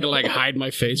came on, Yeah. I had to like hide my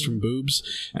face from boobs.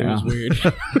 It Yeah. was weird.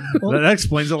 That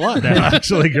explains a lot now,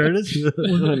 actually, Curtis.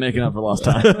 really making up for lost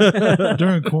time.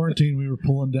 During quarantine, we were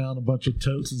pulling down a bunch of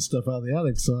totes and stuff out of the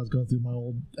attic. So I was going through my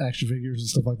old action figures and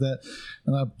stuff like that.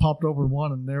 And I popped over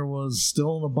one, and there was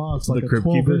still in a box like The a Crypt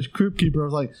Keeper? 12-inch Crypt Keeper. I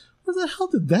was like, where the hell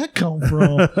did that come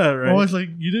from? Right. I was like,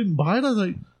 you didn't buy it? I was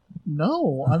like,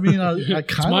 no. I mean, I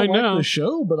kind of mine like now. the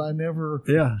show, but I never.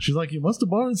 Yeah. She's like, you must have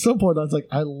bought it at some point. I was like,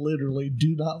 I literally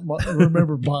do not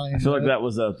remember buying I feel like that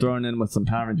was thrown in with some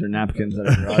Power Ranger napkins.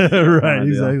 That Right,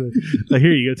 exactly. Like,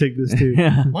 here you go, take this too.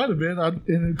 Yeah. Might have been.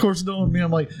 And of course, knowing me,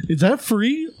 I'm like, is that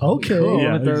free? Okay. Cool.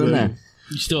 Yeah, Throw it in exactly. there.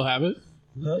 You still have it?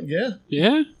 Yeah.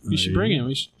 Yeah, you should bring him.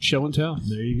 We should show and tell.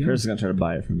 There you go. Chris is gonna try to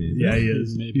buy it from you. Yeah, he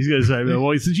is. Maybe. He's gonna say,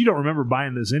 "Well, since you don't remember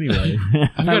buying this anyway, I've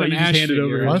how got about an you just ash hand it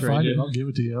over?" figure. If I That's find right, it, I'll give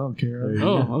it to you. I don't care.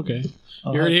 Oh, okay.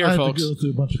 I'll You're have- here, I have folks. to go through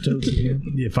a bunch of totes again.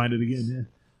 Yeah, find it again.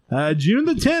 Yeah. June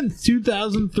the 10th,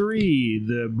 2003,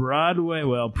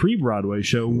 the pre-Broadway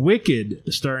show Wicked,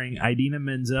 starring Idina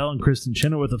Menzel and Kristen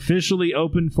Chenoweth, officially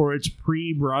opened for its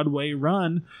pre-Broadway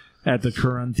run at the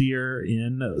Curran Theater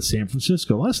in San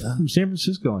Francisco. Let's from San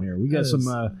Francisco in here. We got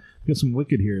some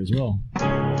Wicked here as well.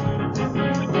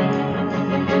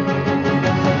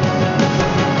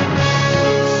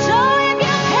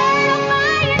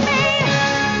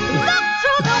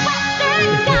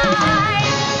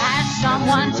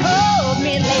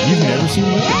 You've never seen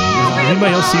Wicked? Has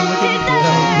anybody else seen Wicked?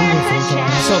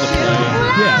 I saw the play.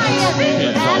 Yeah,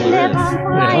 That's all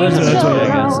there is. that's what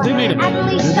I guess. They made a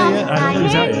movie. Did they yet? I don't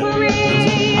think it's out yet.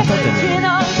 I thought they did.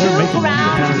 They're making one.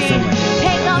 They're kind of saying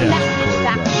like,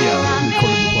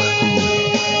 Recorded the play.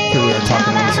 Here we are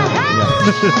talking about something.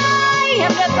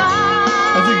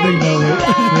 I think they know it.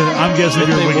 I'm guessing if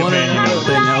you're a Wicked fan, you know.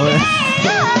 they know it.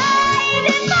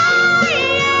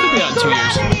 It'll be out in 2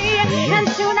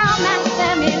 years.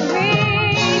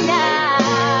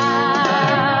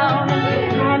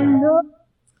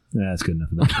 Yeah, that's good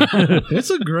enough. It's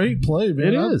a great play,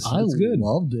 man. It is. I It's good.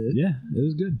 loved it. Yeah, it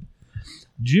was good.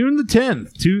 June the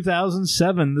 10th,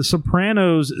 2007, The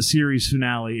Sopranos series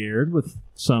finale aired with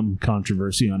some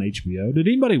controversy on HBO. Did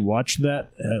anybody watch that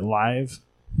live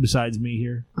besides me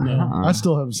here? No. I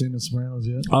still haven't seen The Sopranos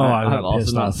yet. Oh, I I've got also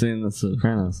pissed not off. seen The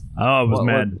Sopranos. Oh, I was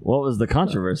mad. What was the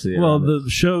controversy? Well, around it? the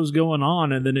show's going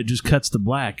on, and then it just cuts to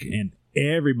black, and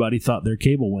everybody thought their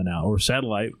cable went out or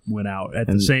satellite went out at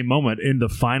the same moment in the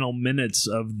final minutes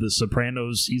of the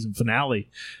Sopranos season finale.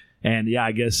 And yeah,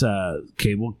 I guess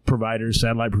cable providers,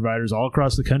 satellite providers all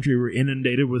across the country were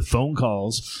inundated with phone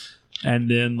calls. And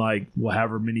then, like, well,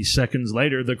 however many seconds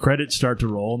later, the credits start to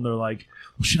roll, and they're like,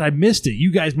 well, shit, I missed it.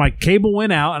 You guys, my cable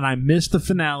went out, and I missed the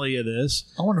finale of this.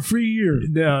 I want a free year.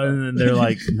 Yeah, and then they're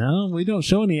like, no, we don't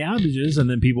show any outages. And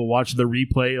then people watch the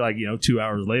replay, like, 2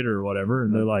 hours later or whatever,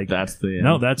 and they're like, that's the end.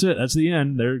 no, that's it. That's the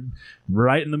end. They're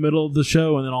right in the middle of the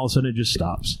show, and then all of a sudden it just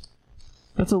stops.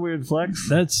 That's a weird flex.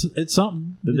 It's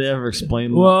something. Did they ever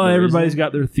explain? Well, the everybody's reason?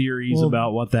 got their theories Well,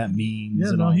 about what that means. Yeah,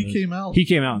 and no, all he that. came out. He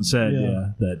came out and said,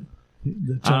 Yeah. that.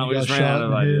 The Oh, Tony we got just ran shot out of in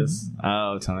the head. ideas.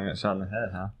 Oh, Tony got shot in the head,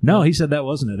 huh? No, he said that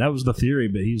wasn't it. That was the theory,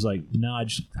 but he was like, no, I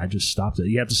just stopped it.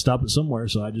 You have to stop it somewhere,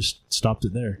 so I just stopped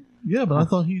it there. Yeah, but I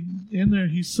thought he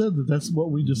said that that's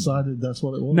what we decided. That's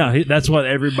what it was. No, that's what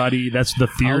everybody. That's the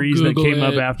theories that Google came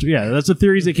up it. after. Yeah, that's the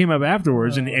theories that came up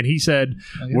afterwards, and he said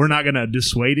I guess- we're not going to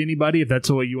dissuade anybody if that's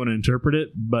the way you want to interpret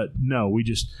it. But no, we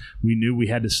knew we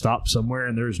had to stop somewhere,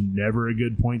 and there's never a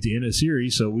good point to end a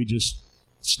series, so we just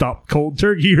stopped cold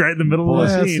turkey right in the middle Well, of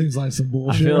the that scene. seems like some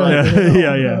bullshit. feel right like- there.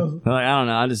 Yeah, yeah. They're like, I don't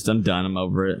know. I'm done. I'm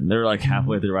over it. And they're like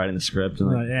halfway through writing the script,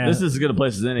 and like, Yeah. this is as good a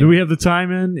place as any. Do we have the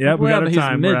time in? Yep, we got our he's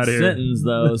time. We're out of here. mid-sentence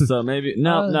though, so maybe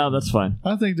no, that's fine.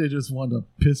 I think they just wanted to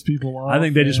piss people off. I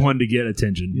think they just and- wanted to get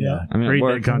attention. Yeah. Yeah, I mean, create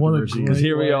what- that what a controversy. Because great-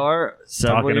 here we are,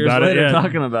 several Talking years about it, later, yeah.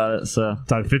 talking about it. So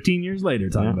Talk 15 years later,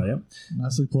 talking Yeah. about it. Yep.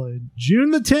 Nicely played. June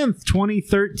the 10th,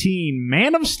 2013,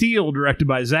 Man of Steel, directed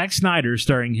by Zack Snyder,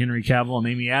 starring Henry Cavill and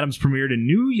Amy Adams, premiered in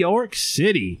New York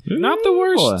City. Not the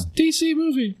worst Boy. DC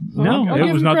movie. No, I'll it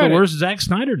give was him not credit. the worst Zack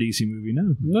Snyder DC movie,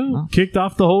 no. No. Kicked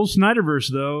off the whole Snyderverse,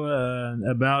 though,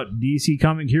 about DC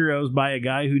comic heroes by a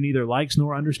guy who neither likes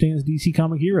nor understands DC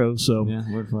comic heroes. So yeah,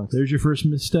 weird flex. there's your first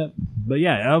misstep. But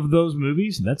yeah, of those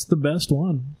movies, that's the best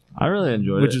one. I really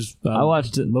enjoyed Which it. is, I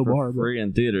watched it low for bar, but- free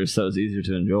in theaters, so it's easier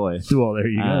to enjoy. Well, there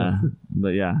you go. But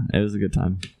yeah, it was a good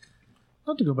time.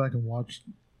 I'll have to go back and watch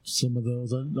some of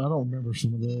those. I don't remember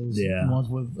some of those. Yeah. Ones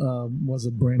with was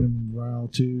it Brandon Rao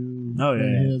too? Oh, yeah.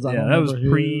 and his, I Yeah, don't that was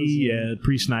remember his.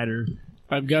 pre-Snyder.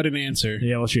 I've got an answer.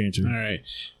 Yeah, what's your answer? All right.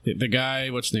 The guy,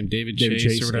 what's his name? David David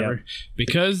Chase, Chase, or whatever.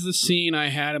 Because the scene I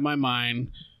had in my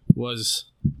mind was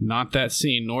not that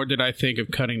scene, nor did I think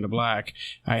of cutting to black.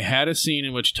 I had a scene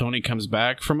in which Tony comes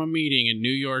back from a meeting in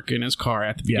New York in his car.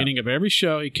 At the Yeah. beginning of every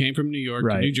show, he came from New York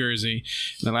Right. to New Jersey.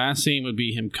 And the last scene would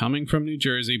be him coming from New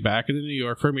Jersey back into New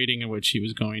York for a meeting in which he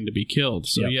was going to be killed.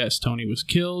 So Yep. yes, Tony was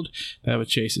killed. That was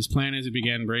Chase's plan as he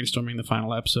began brainstorming the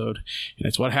final episode. And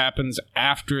it's what happens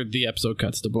after the episode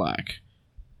cuts to black.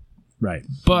 Right.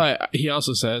 But he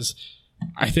also says,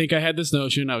 I think I had this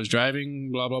notion. I was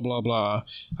driving, blah, blah, blah, blah.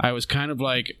 I was kind of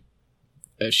like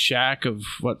a shack of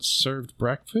what served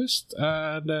breakfast.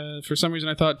 And for some reason,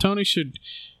 I thought Tony should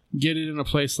get it in a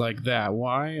place like that.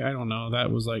 Why? I don't know.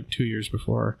 That was like 2 years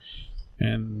before.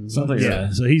 And Something Yeah.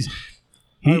 So he's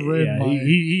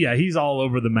He's all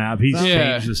over the map. He's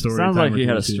changed the story. Sounds like he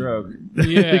had a stroke.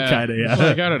 Yeah, kind of. Yeah,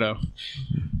 like, I don't know.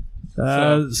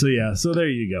 So there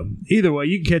you go. Either way,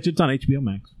 you can catch it on HBO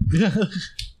Max.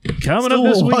 Coming Still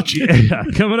up this watch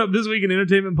week, coming up this week in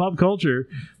entertainment pop culture,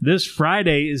 this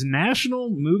Friday is National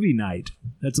Movie Night.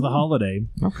 That's the holiday,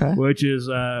 which is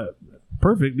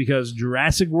perfect because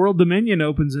Jurassic World Dominion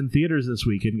opens in theaters this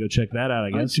weekend. Go check that out. I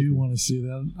guess I do want to see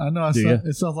that. I know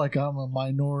it sounds like I'm a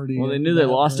minority. Well, they knew they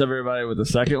lost everybody with the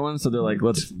second one, so they're like,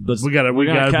 let's we gotta bring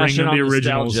in the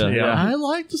originals. Yeah. I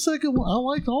like the second one. I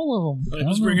liked all of them.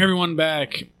 Let's bring everyone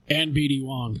back and BD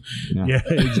Wong. Yeah,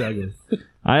 exactly.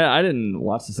 I didn't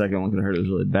watch the second one because I heard it was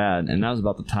really bad, and that was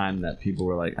about the time that people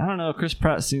were like, I don't know, Chris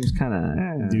Pratt seems kind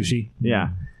of douchey. Yeah,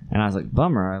 and I was like,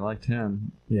 bummer, I liked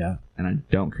him. Yeah, and I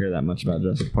don't care that much about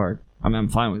Jurassic Park. I mean, I'm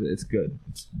fine with it. It's good.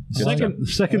 The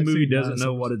second movie doesn't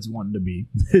know what it's wanting to be.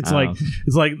 It's like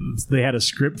they had a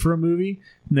script for a movie,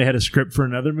 and they had a script for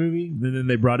another movie, and then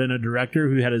they brought in a director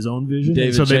who had his own vision.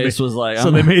 David Chase was like,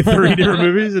 so they made 3 different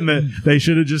movies, and they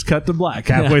should have just cut to black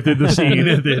halfway through the scene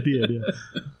at the end.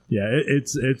 Yeah,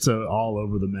 it's all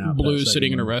over the map. Blue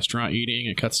sitting in a restaurant eating,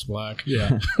 it cuts to black.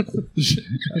 Yeah.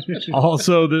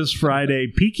 Also, this Friday,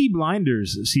 Peaky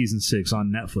Blinders season 6 on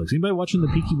Netflix. Anybody watching the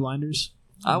Peaky Blinders?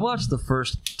 I watched the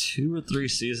first 2 or 3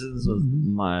 seasons with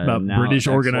my about British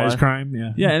organized crime.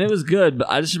 Yeah, and it was good. But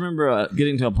I just remember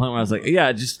getting to a point where I was like,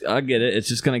 I get it. It's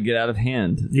just going to get out of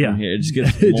hand. Yeah, here. It just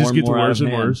gets more worse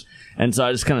and worse. And so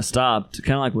I just kind of stopped,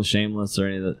 kind of like with Shameless or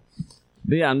any of that.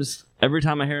 But yeah, I'm just every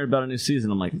time I hear about a new season,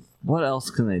 I'm like, what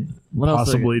else can they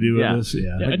possibly do with this?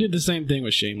 Yeah, I did the same thing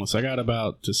with Shameless. I got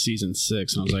about to season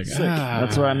 6, and I was like,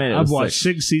 that's where I made it. I've watched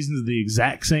 6 seasons of the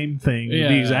exact same thing,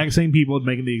 the exact same people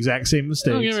making the exact same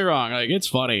mistakes. Don't get me wrong, like it's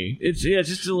funny. It's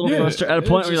just a little frustrating. At a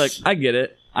point where you're like, I get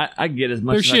it. I get as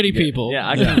much. They're shitty people. Yeah,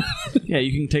 I can. Yeah,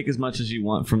 you can take as much as you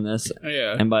want from this,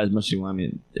 and buy as much as you want. I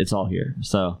mean, it's all here.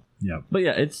 So but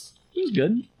yeah, it was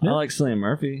good. I like Cillian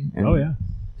Murphy. And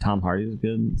Tom Hardy was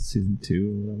good in season 2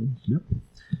 or whatever. Yep.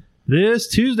 This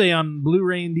Tuesday on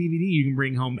Blu-ray and DVD, you can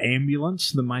bring home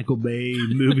Ambulance, the Michael Bay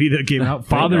movie that came out.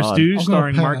 Father Stu,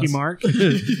 starring Marky Mark. Well,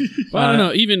 I don't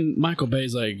know. Even Michael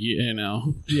Bay's like,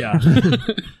 Yeah.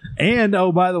 And,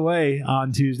 by the way,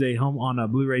 on Tuesday, home on a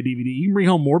Blu-ray DVD, you can bring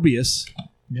home Morbius.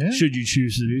 Yeah. Should you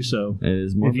choose to do so. It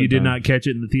is if you did not catch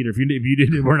it in the theater. If you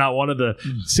didn't, we're not one of the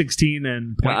 16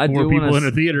 and 0.4 people in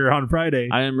a theater on Friday.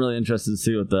 I am really interested to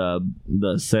see what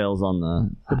the sales on the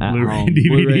Blu-ray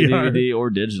DVD or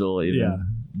digital even. Yeah.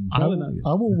 I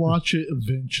will watch it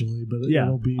eventually, but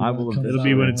it'll be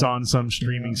when it's on some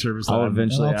streaming service. I'll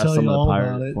eventually ask someone to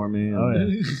pirate it for me.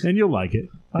 And you'll like it.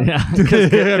 Yeah,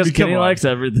 because Kenny likes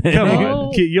everything.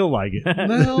 You'll like it.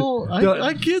 No,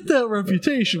 I get that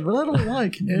reputation, but I don't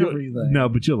like everything. No,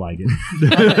 but you'll like it.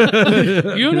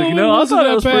 I thought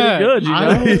it was pretty good.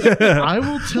 I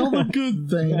will tell the good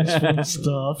things from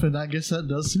stuff, and I guess that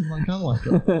does seem like I like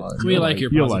it. We like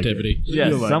your positivity.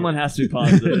 Yes, someone has to be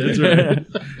positive. That's right.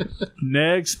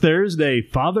 Next Thursday,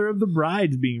 Father of the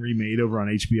Bride is being remade over on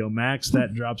HBO Max.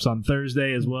 That drops on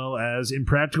Thursday, as well as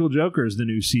Impractical Jokers, the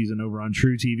new season over on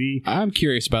True TV. I'm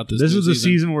curious about this. This is the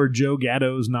season where Joe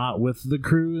Gatto's not with the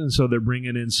crew, and so they're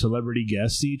bringing in celebrity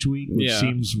guests each week, which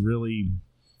seems really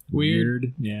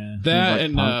weird. Yeah, that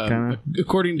and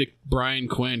according to Brian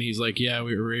Quinn, he's like,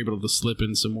 we were able to slip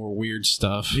in some more weird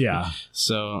stuff. Yeah,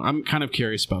 so I'm kind of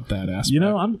curious about that aspect.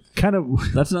 I'm kind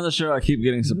of. That's another show I keep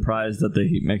getting surprised that they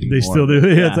keep making. They more. Still do.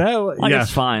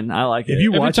 It's fine. I like it. If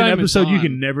you watch an episode, you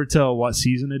can never tell what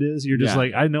season it is. You're just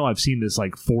like, I know I've seen this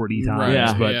like 40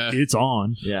 times, but it's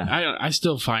on. Yeah, I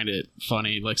still find it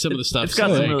funny. Like some of the stuff. It's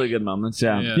got some really good moments.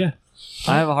 Yeah.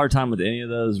 I have a hard time with any of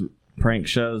those prank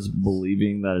shows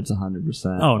believing that it's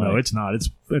 100%. Oh no, it's not. It's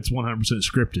 100%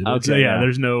 scripted. Okay,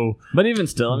 there's no. But even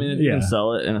still, I mean, if you can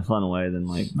sell it in a fun way, then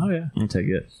I'll take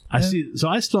it. I see. So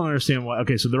I still don't understand why.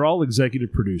 Okay, so they're all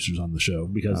executive producers on the show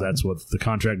because that's what the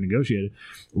contract negotiated.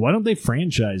 Why don't they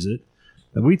franchise it?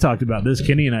 We talked about this.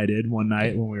 Kenny and I did one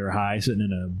night when we were high, sitting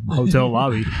in a hotel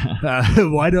lobby.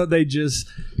 Why don't they just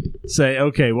say,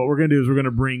 okay, what we're going to do is we're going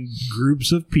to bring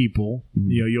groups of people.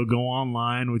 You'll go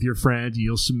online with your friends.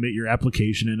 You'll submit your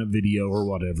application in a video or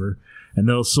whatever, and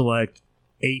they'll select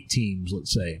 8 teams,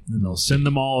 let's say, and they'll send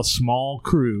them all a small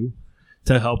crew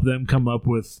to help them come up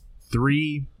with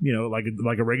 3.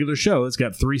 Like a regular show. It's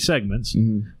got 3 segments.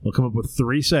 They'll come up with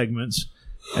 3 segments.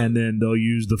 And then they'll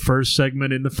use the first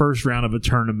segment in the first round of a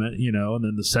tournament, and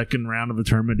then the second round of a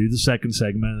tournament, do the second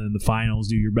segment, and then the finals,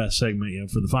 do your best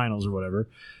segment, for the finals or whatever.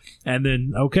 And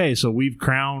then, okay, so we've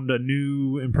crowned a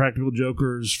new Impractical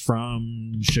Jokers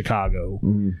from Chicago.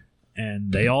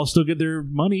 and they all still get their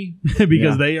money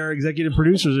because they are executive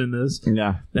producers in this.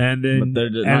 Yeah. And then, But they're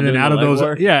just not and then doing out the of those,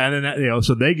 legwork? and then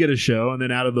so they get a show, and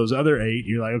then out of those other 8,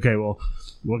 you're like, okay, well,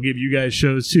 we'll give you guys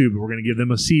shows too, but we're going to give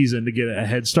them a season to get a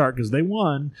head start because they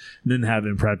won. And then have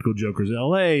Impractical Jokers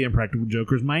LA, Impractical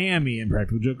Jokers Miami,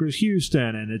 Impractical Jokers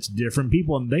Houston, and it's different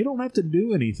people, and they don't have to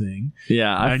do anything.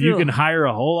 Yeah. You can hire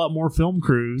a whole lot more film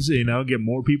crews, get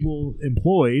more people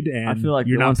employed, and I feel like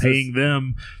you're not once paying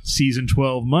them season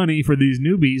 12 money for these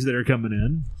newbies that are coming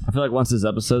in. I feel like once this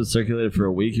episode circulated for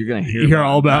a week, you're going to You hear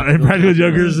all about Impractical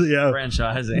Jokers,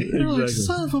 franchising. You're like, Exactly.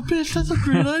 son of a bitch, that's a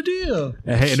great idea.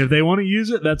 Hey, and if they want to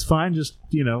use it, that's fine. Just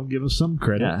give us some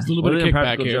credit. Yeah. a little We're bit of the kickback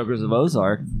Impractical here. Jokers of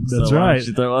Ozark. That's So why right. don't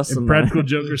you throw us some Impractical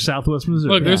Jokers Southwest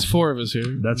Missouri. Look, there's 4 of us here.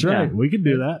 That's right. Yeah. We can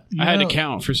do that. I had to Yeah.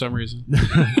 count for some reason.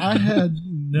 I had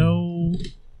no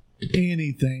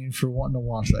anything for wanting to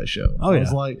watch that show. Oh, I was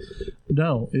yeah. like,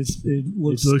 no, it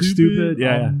looks looks stupid.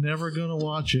 Yeah. I'm never gonna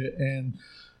watch it. And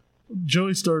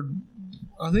Joey started.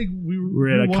 I think we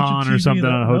We're at a watching con or TV something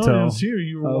and at a no, hotel. it was here.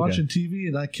 You were Oh, okay. watching TV,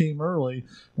 and I came early.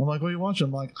 I'm like, "What are you watching?"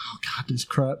 I'm like, "Oh God, this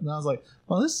crap!" And I was like,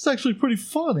 "Oh, this is actually pretty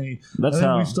funny." That's and then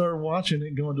how- we started watching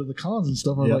it, going to the cons and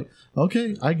stuff. I was Yeah. like,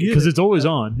 "Okay, I get Because it." it's always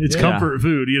on. It's Yeah. comfort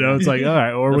food. It's like, all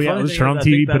right, or The we funny let's thing turn is, on I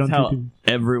TV, think put on that's how TV.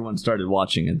 everyone started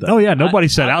watching it, though. Oh, yeah. Nobody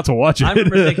set I- out to watch it. I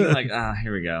remember thinking, like,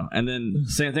 here we go. And then,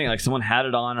 same thing, like, someone had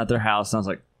it on at their house, and I was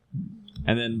like,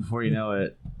 and then before you know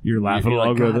it, You're laughing you're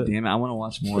along like, with God it. damn it, I want to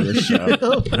watch more of this show.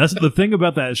 That's the thing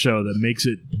about that show that makes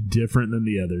it different than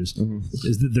the others Mhm.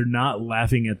 is that they're not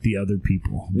laughing at the other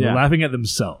people. They're Yeah. laughing at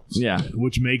themselves. Yeah.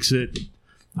 Which makes it,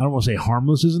 I don't want to say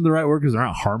harmless isn't the right word because they're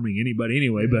not harming anybody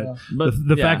anyway, Yeah. but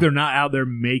the yeah. fact they're not out there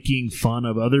making fun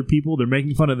of other people, they're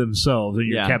making fun of themselves, and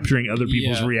you're Yeah. capturing other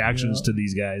people's Yeah. reactions Yeah. to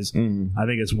these guys. Mhm. I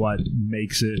think it's what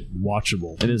makes it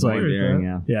watchable. It is It's like, more daring,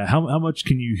 yeah. yeah, how much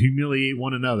can you humiliate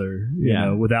one another,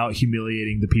 Yeah. without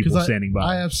humiliating the people Because standing by?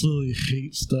 I absolutely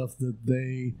hate stuff that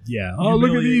they. yeah. Oh,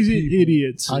 look at these humiliate people.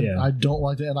 idiots. yeah. I don't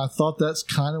like that, and I thought that's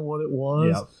kind of what it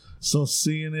was. Yep. So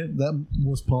seeing it, that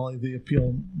was probably the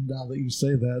appeal. Now that you say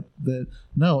that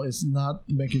no, it's not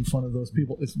making fun of those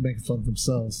people; it's making fun of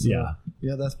themselves. So,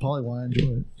 Yeah. that's probably why I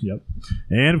enjoy it. Yep.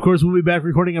 And of course, we'll be back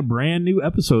recording a brand new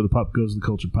episode of the Pop Goes the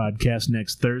Culture podcast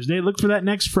next Thursday. Look for that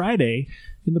next Friday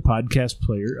in the podcast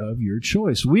player of your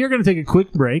choice. We are going to take a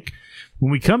quick break.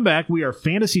 When we come back, we are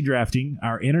fantasy drafting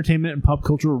our entertainment and pop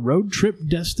culture road trip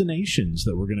destinations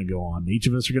that we're going to go on. Each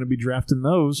of us are going to be drafting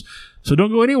those. So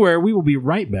don't go anywhere. We will be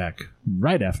right back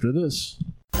right after this.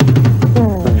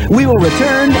 We will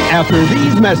return after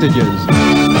these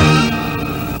messages.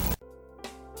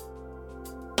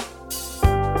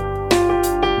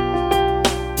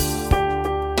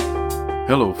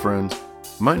 Hello, friends.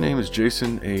 My name is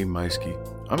Jason A. Meiske.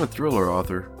 I'm a thriller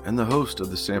author and the host of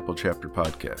the Sample Chapter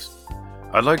podcast.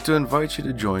 I'd like to invite you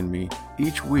to join me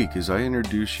each week as I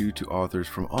introduce you to authors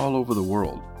from all over the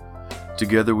world.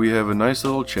 Together we have a nice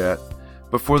little chat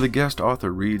before the guest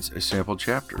author reads a sample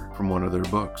chapter from one of their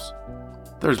books.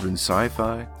 There's been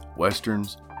sci-fi,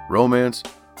 westerns, romance,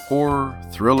 horror,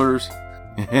 thrillers,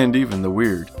 and even the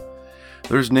weird.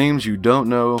 There's names you don't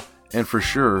know, and for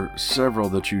sure, several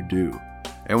that you do.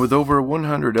 And with over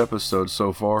 100 episodes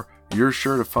so far, you're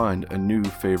sure to find a new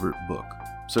favorite book.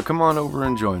 So come on over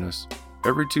and join us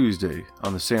every Tuesday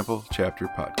on the Sample Chapter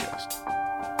Podcast.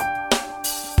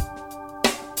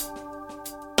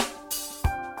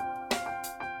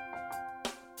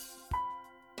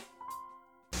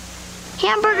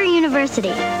 Hamburger University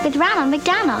with Ronald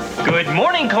McDonald. Good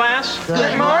morning, class.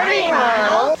 Good morning,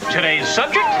 Ronald. Today's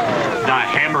subject, the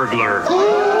Hamburglar.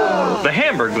 The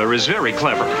Hamburglar is very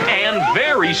clever and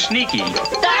very sneaky. The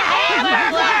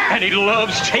Hamburglar! And he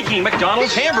loves taking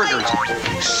McDonald's hamburgers.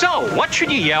 So, what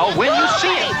should you yell when you see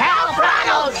it? Help,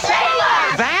 Ronald,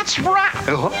 sailor! That's right.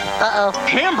 Uh-oh.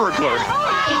 Hamburglar.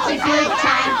 It's a good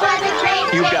time for the train.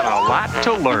 You've got a lot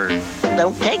to learn.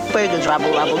 Don't take burgers, Rubble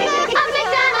Rubble. McDonald's.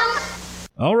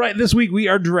 All right, this week we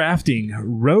are drafting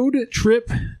road trip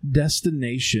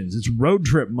destinations. It's road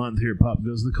trip month here at Pop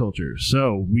Goes the Culture.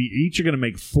 So we each are going to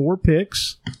make 4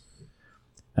 picks.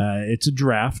 It's a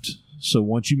draft. So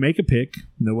once you make a pick,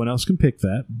 no one else can pick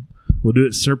that. We'll do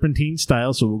it serpentine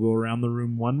style. So we'll go around the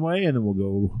room one way, and then we'll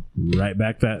go right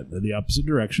back the opposite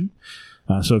direction.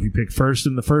 So if you pick first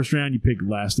in the first round, you pick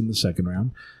last in the second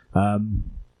round.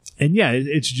 And yeah,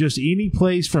 it's just any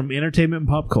place from entertainment and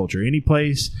pop culture, any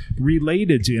place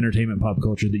related to entertainment and pop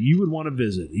culture that you would want to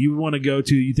visit, you would want to go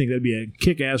to, you think that'd be a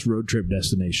kick-ass road trip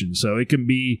destination. So it can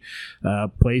be a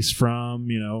place from,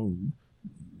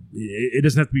 it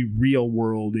doesn't have to be real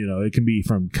world, it can be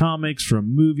from comics,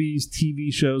 from movies,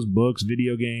 TV shows, books,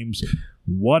 video games,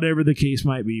 whatever the case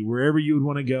might be, wherever you would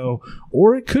want to go.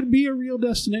 Or it could be a real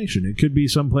destination. It could be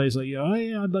someplace like, oh,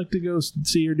 yeah, I'd like to go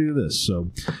see or do this. So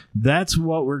that's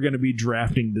what we're going to be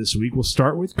drafting this week. We'll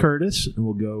start with Curtis, and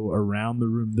we'll go around the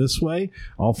room this way.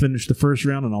 I'll finish the first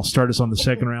round, and I'll start us on the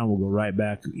second round. We'll go right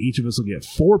back. Each of us will get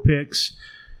 4 picks.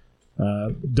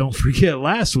 Don't forget,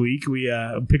 last week we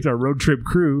picked our road trip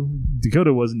crew.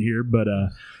 Dakota wasn't here, but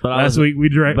last week we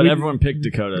everyone picked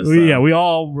Dakota. So. Yeah, we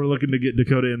all were looking to get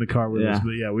Dakota in the car with us.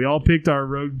 But yeah, we all picked our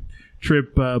road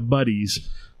trip buddies.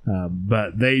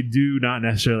 But they do not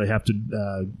necessarily have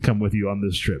to come with you on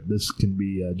this trip. This can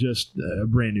be just a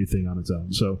brand new thing on its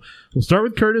own. So we'll start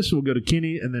with Curtis. We'll go to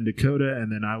Kenny and then Dakota,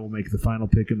 and then I will make the final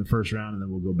pick in the first round, and then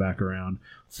we'll go back around.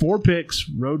 4 picks,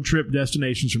 road trip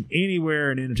destinations from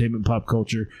anywhere in entertainment pop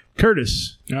culture.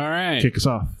 Curtis, all right, kick us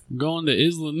off. I'm going to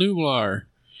Isla Nublar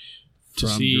to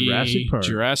From see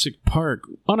Jurassic Park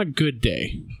on a good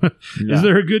day. Is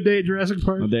there a good day at Jurassic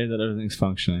Park? A day that everything's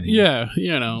functioning. Yeah,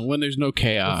 when there's no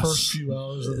chaos. The first few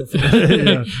hours of the film.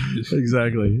 Yeah,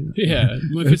 exactly. Yeah,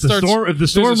 if the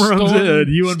storm runs in,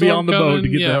 you want to be on the boat to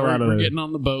get the hell out of there. We're getting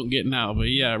on the boat and getting out. But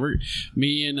yeah,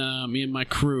 me and my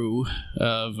crew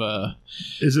of.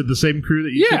 Is it the same crew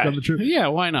that you took on the trip? Yeah,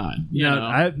 why not?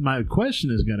 My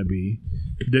question is going to be: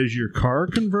 does your car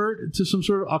convert to some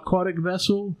sort of aquatic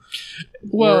vessel?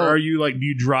 Well, or are you do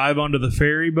you drive onto the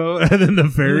ferry boat and then the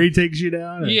ferry takes you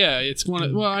down? Yeah, it's one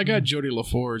of. Well, I got Jody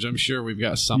LaForge. I'm sure we've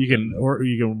got something. You can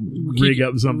rig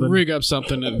up something. Rig up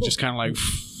something and just kind of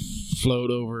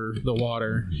float over the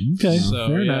water. Okay, so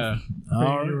fair enough.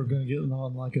 You were going to get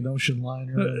on an ocean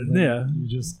liner. Yeah, you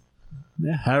just.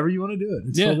 Yeah, however you want to do it.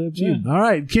 It's totally up to you. All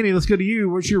right, Kenny, let's go to you.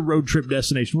 What's your road trip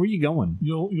destination? Where are you going?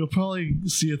 You'll probably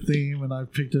see a theme, and I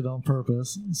picked it on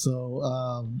purpose.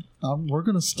 So we're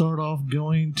going to start off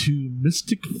going to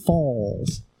Mystic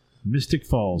Falls. Mystic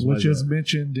Falls. Which is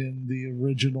mentioned in the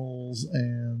originals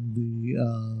and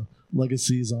the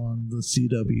legacies on the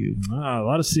CW. Ah, a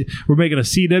lot of we're making a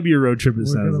CW road trip. We're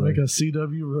going to make a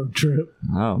CW road trip.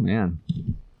 Oh, man.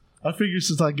 I figure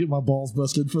since I get my balls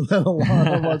busted for that a lot,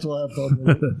 I might as well have fun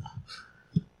with it.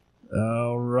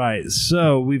 All right.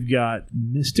 So we've got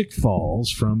Mystic Falls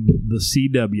from the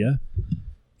CW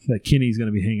that Kenny's going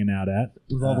to be hanging out at.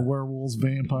 With all the werewolves,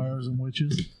 vampires, and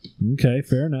witches. Okay,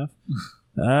 fair enough.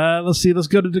 Let's see. Let's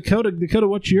go to Dakota. Dakota,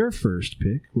 what's your first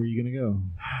pick? Where are you going to go?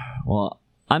 Well,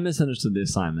 I misunderstood the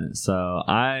assignment, so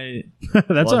I That's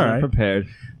wasn't all right. prepared.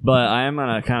 But I am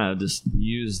going to kind of just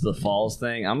use the falls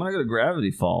thing. I'm going to go to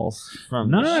Gravity Falls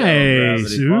from the show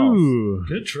Gravity Ooh. Falls.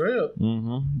 Good trip.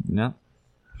 Mm-hmm. Yeah.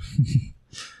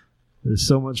 There's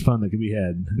so much fun that can be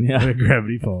had at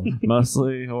Gravity Falls.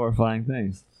 Mostly horrifying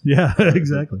things. Yeah,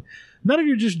 exactly. None of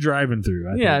you just driving through.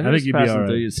 I think you'd be all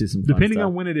right. You'd see some depending fun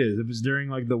on when it is. If it's during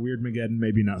the Weird Mageddon,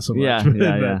 maybe not so much. Yeah,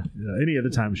 but any other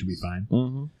time should be fine.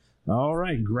 Mm-hmm. All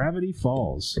right, Gravity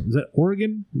Falls. Is that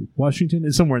Oregon, Washington?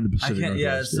 It's somewhere in the Pacific Northwest.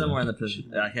 Yeah, it's somewhere in the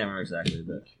Pacific. I can't remember exactly,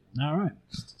 but all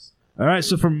right.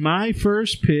 So for my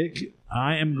first pick,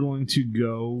 I am going to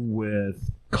go with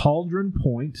Cauldron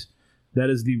Point. That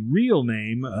is the real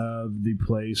name of the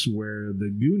place where the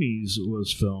Goonies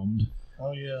was filmed.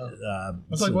 Oh yeah. I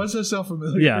was like, why does that sound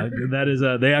familiar? Yeah, that is.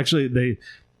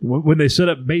 When they set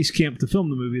up base camp to film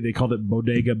the movie, they called it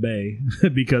Bodega Bay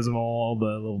because of all the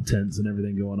little tents and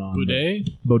everything going on.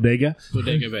 Bodega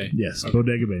Bay. Yes,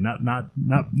 Bodega Bay. Not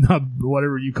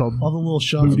whatever you call all the little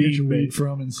shops Boudin you get your Bay. weed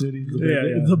from in cities.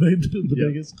 The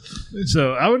biggest.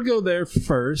 So I would go there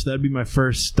first. That'd be my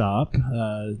first stop.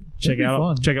 Check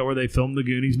out where they filmed the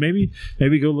Goonies. Maybe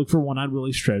go look for One-Eyed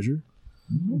Willie's Treasure.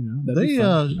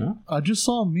 I just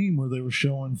saw a meme where they were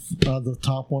showing the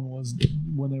top one was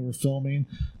when they were filming,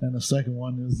 and the second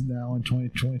one is now in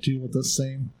 2022 with the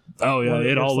same. Oh yeah,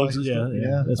 it all looks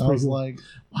That's I was cool. Like,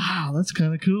 wow, that's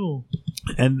kind of cool.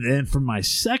 And then for my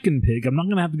second pick, I'm not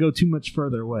going to have to go too much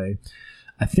further away.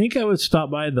 I think I would stop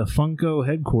by the Funko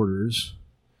headquarters,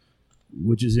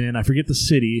 which is in, I forget the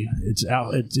city. It's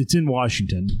out. It's in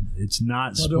Washington. It's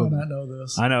not. Why do I not know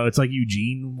this? I know it's like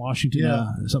Eugene,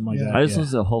 Washington, something like that. I just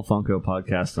listened to a whole Funko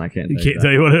podcast and I can't.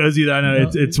 Tell you what it is either. I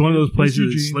know it's one of those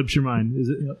places that slips your mind. Is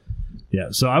it? Yep. Yeah.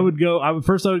 So I would go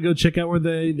check out where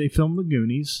they filmed the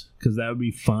Goonies because that would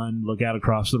be fun. Look out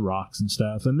across the rocks and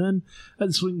stuff, and then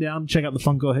I'd swing down and check out the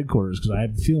Funko headquarters because I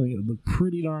have a feeling it would look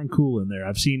pretty darn cool in there.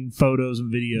 I've seen photos and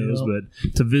videos,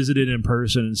 but to visit it in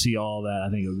person and see all that, I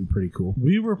think it would be pretty cool.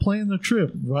 We were planning the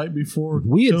trip right before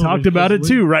we had talked about it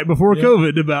too, right before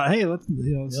COVID. About hey,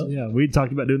 we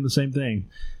talked about doing the same thing.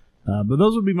 But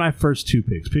those would be my first two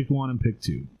picks. Pick one and pick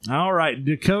two. All right,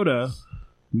 Dakota.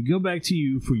 we go back to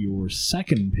you for your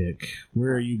second pick.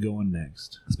 Where are you going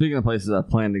next? Speaking of places I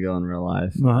plan to go in real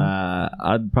life,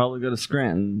 I'd probably go to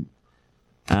Scranton,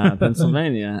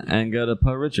 Pennsylvania, and go to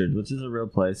Po Richards, which is a real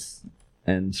place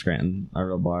in Scranton, a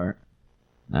real bar.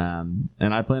 And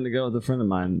I plan to go with a friend of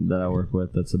mine that I work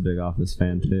with that's a big Office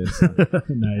fan too. So.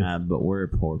 Nice. But we're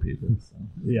poor people, so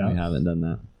we haven't done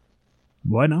that.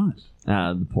 Why not?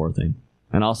 The poor thing.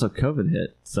 And also COVID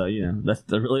hit, so that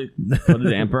really put a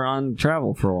damper on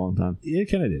travel for a long time. Yeah, it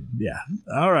kind of did. Yeah.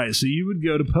 All right, so you would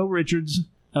go to Po Richards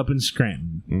up in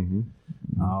Scranton.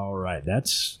 Mm-hmm. All right,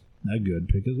 that's a good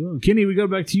pick as well. Kenny, we go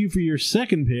back to you for your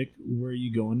second pick. Where are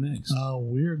you going next?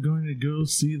 We're going to go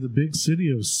see the big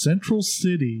city of Central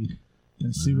City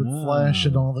and see what Flash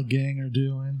and all the gang are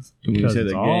doing. When you say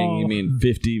the gang, you mean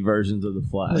 50 versions of the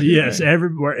Flash. Yes,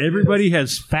 everybody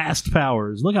has fast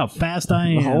powers. Look how fast I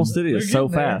am. The whole city is so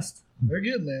fast. They're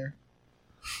getting there.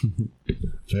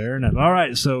 Fair enough. All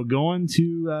right, so going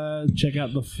to check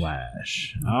out the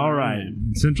Flash. All right,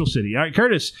 Central City. All right,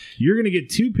 Curtis, you're going to get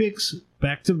 2 picks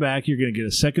back to back. You're going to get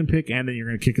a second pick, and then you're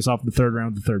going to kick us off the third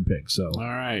round with the third pick. So, all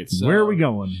right. So where are we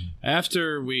going?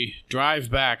 After we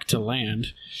drive back to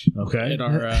land, okay, in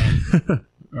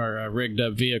our rigged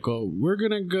up vehicle, we're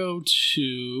going to go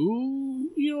to,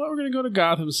 we're going to go to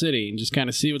Gotham City and just kind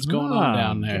of see what's going on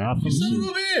down there. You son of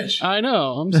a bitch! I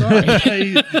know. I'm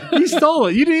sorry. He stole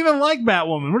it. You didn't even like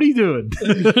Batwoman. What are you doing?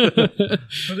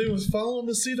 But it was following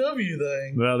the CW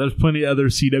thing. Well, there's plenty of other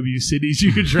CW cities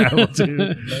you could travel to.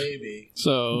 Maybe.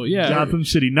 So, yeah. Gotham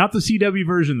City. Not the CW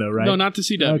version, though, right? No, not the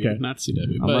CW. Okay. Not the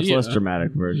CW. A much less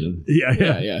dramatic version.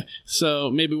 Yeah. So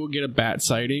maybe we'll get a bat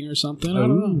sighting or something. I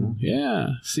don't know. Yeah.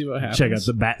 See what happens. Check out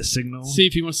the bat signal. See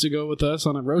if he wants to go with us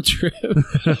on a road trip.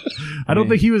 I don't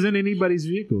think he was in anybody's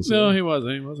vehicle. So. No, he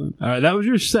wasn't. All right, that was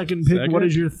your second pick. What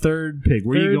is your third pick?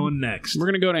 Where are you going next? We're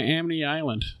going to go to Amity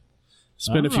Island.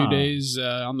 Spend a few days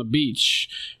on the beach.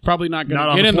 Probably not going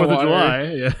to get in the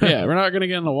water. Yeah, we're not going to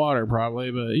get in the water probably,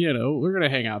 but we're going to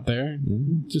hang out there,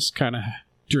 just kind of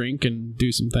drink and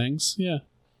do some things. Yeah,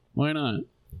 why not?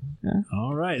 Yeah.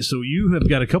 All right, so you have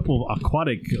got a couple of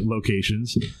aquatic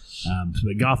locations. So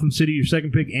Gotham City, your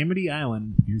second pick. Amity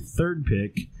Island, your third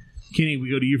pick. Kenny,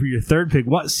 we go to you for your third pick.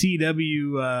 What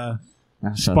CW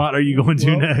spot are you going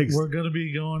to next? We're going to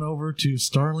be going over to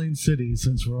Starling City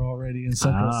since we're already in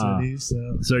Central City.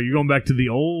 So you're going back to the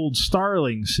old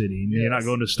Starling City. Yes. You're not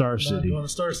going to Star City. Not going to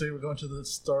Star City. We're going to the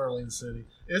Starling City.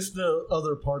 It's the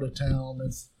other part of town.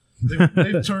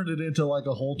 They've turned it into like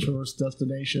a whole tourist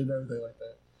destination and everything like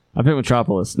that. I picked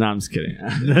Metropolis. No, I'm just kidding.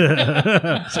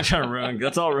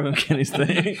 That's all ruin Kenny's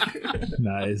thing.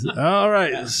 Nice. All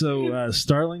right. So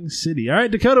Starling City. All right,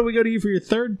 Dakota, we go to you for your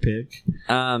third pick.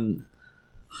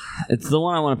 It's the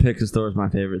one I want to pick because Thor is my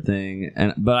favorite thing,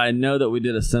 but I know that we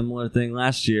did a similar thing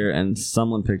last year, and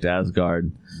someone picked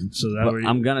Asgard. So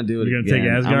I'm gonna do it. You're gonna take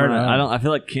Asgard. I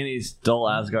feel like Kenny stole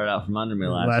Asgard out from under me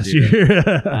last year.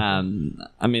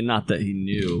 I mean, not that he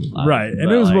knew, right? And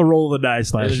it was a roll of the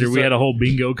dice last year. We had a whole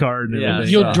bingo card. And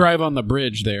everything. You'll drive on the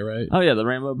bridge there, right? Oh yeah, the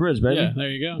Rainbow Bridge, baby. Yeah, there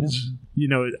you go.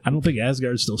 Yeah. I don't think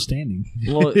Asgard's still standing.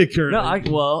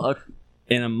 Well,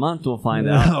 in a month we'll find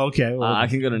out. Okay, well, I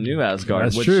can go to New Asgard.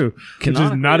 That's true. Which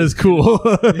is not as cool,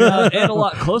 and a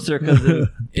lot closer because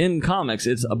in comics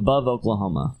it's above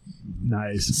Oklahoma.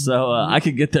 Nice. So I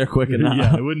could get there quick enough.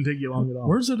 Yeah, it wouldn't take you long at all.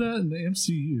 Where's it at in the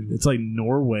MCU? It's like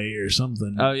Norway or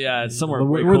something. Oh yeah, it's somewhere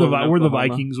where the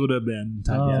Vikings would have been.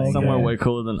 Somewhere way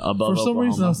cooler than above. For some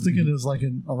reason, I was thinking it was like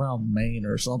around Maine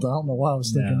or something. I don't know why I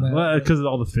was thinking that. Well, because of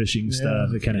all the fishing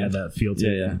stuff, it kind of had that feel to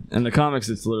it. Yeah. In the comics,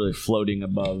 it's literally floating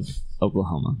above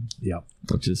Oklahoma. Yep,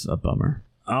 which is a bummer.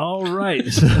 All right,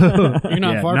 so you're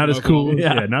not far. Not as cool.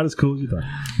 Yeah, not as cool as you thought.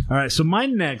 All right, so my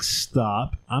next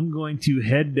stop, I'm going to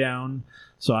head down.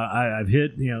 So I've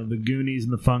hit, the Goonies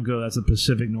and the Funko. That's the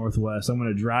Pacific Northwest. I'm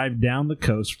going to drive down the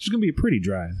coast, which is going to be a pretty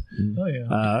drive. Oh,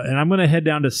 yeah. And I'm going to head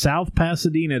down to South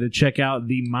Pasadena to check out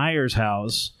the Myers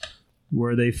house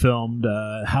where they filmed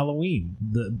Halloween.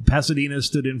 The Pasadena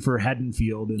stood in for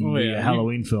Haddonfield in the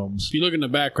Halloween films. If you look in the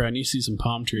background, you see some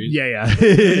palm trees. Yeah.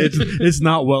 it's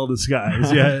not well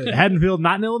disguised. Yeah, Haddonfield,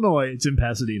 not in Illinois. It's in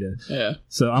Pasadena. Yeah.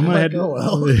 So I'm going to head.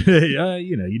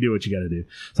 You do what you got to do.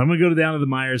 So I'm going to go down to the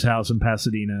Myers house in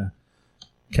Pasadena,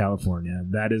 California.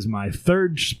 That is my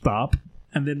third stop.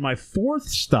 And then my fourth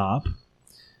stop,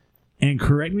 and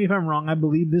correct me if I'm wrong, I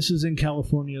believe this is in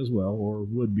California as well, or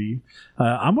would be.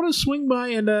 I'm going to swing by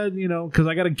and, because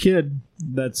I got a kid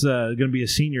that's going to be a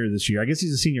senior this year. I guess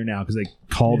he's a senior now because they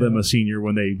call them a senior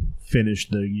when they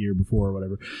finished the year before or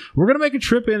whatever. We're going to make a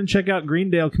trip in and check out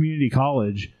Greendale Community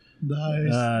College.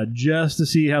 Nice. just to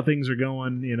see how things are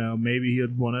going. You know, maybe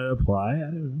he'd want to apply. I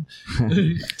don't know.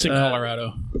 It's in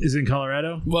Colorado. Is it in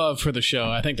Colorado? Well, for the show,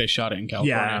 I think they shot it in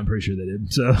California. Yeah, I'm pretty sure they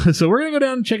did. So we're gonna go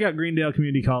down and check out Greendale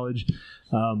Community College.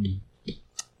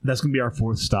 That's gonna be our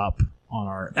 4th stop on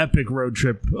our epic road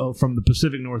trip from the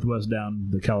Pacific Northwest down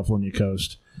the California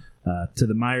coast to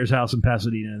the Myers House in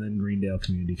Pasadena and then Greendale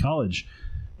Community College.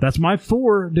 That's my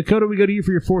 4. Dakota, we go to you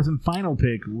for your 4th and final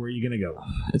pick. Where are you going to go?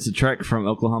 It's a trek from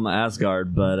Oklahoma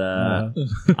Asgard, but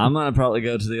I'm going to probably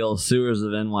go to the old sewers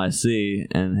of NYC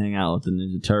and hang out with the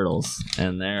Ninja Turtles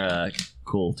and their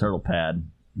cool turtle pad.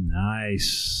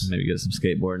 Nice. Maybe get some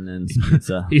skateboarding in, some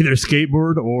pizza. Either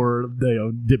skateboard or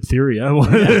diphtheria. One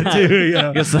of the two,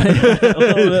 yeah.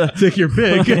 Take your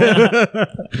pick.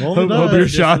 Hope your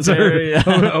shots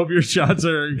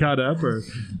are caught up. Or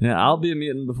yeah, I'll be a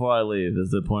mutant before I leave.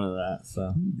 Is the point of that?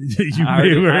 So you I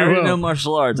already know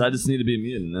martial arts. I just need to be a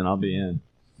mutant, and I'll be in.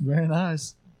 Very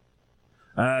nice.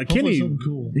 Kenny, something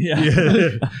cool. Yeah.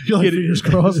 Fingers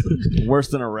crossed. Worse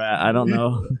than a rat. I don't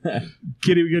know.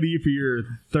 Kenny, we go to you for your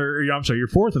your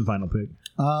 4th and final pick.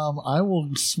 I will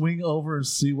swing over and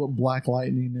see what Black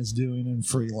Lightning is doing in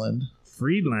Freeland.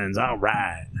 Freeland's all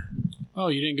right. Oh,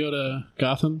 you didn't go to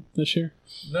Gotham this year?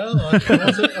 No,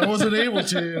 I wasn't able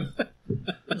to.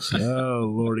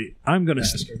 Oh, Lordy. I'm going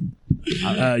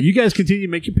to... you guys continue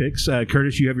to make your picks.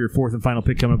 Curtis, you have your 4th and final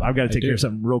pick coming up. I've got to take care of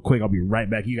something real quick. I'll be right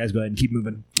back. You guys go ahead and keep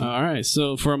moving. All right.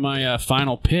 So for my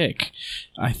final pick,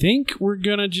 I think we're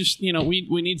going to just,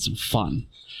 we need some fun.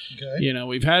 Okay.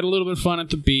 We've had a little bit of fun at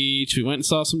the beach. We went and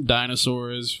saw some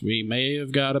dinosaurs. We may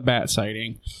have got a bat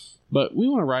sighting. But we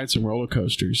want to ride some roller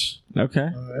coasters. Okay.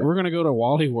 Right. We're going to go to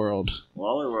Wally World.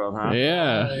 Wally World, huh?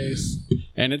 Yeah. Nice.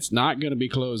 And it's not going to be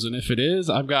closing. If it is,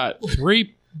 I've got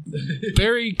 3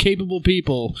 very capable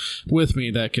people with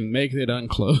me that can make it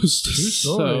unclosed.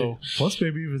 So, plus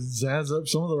maybe even zazz up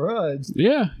some of the rides.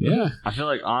 Yeah. I feel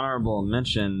like honorable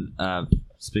mention,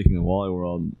 speaking of Wally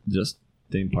World, just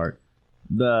theme park.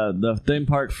 The theme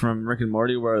park from Rick and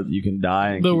Morty where you can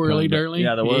die. And the Whirly Durly?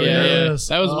 Yeah, the Whirly Durly. Yes.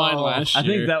 That was mine last year. I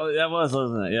think that was,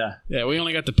 wasn't it? Yeah. Yeah, we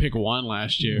only got to pick one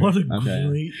last year. What a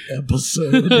great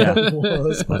episode that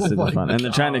was. That's super fun. And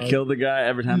they're trying to kill the guy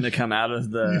every time they come out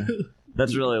of the...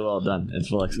 That's really well done. It's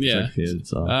well executed.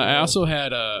 So. I also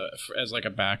had, as like a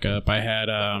backup, I had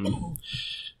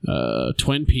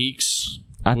Twin Peaks.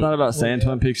 I thought about saying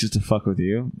Twin Peaks just to fuck with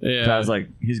you. Yeah. I was like,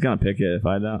 he's going to pick it if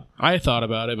I don't. I thought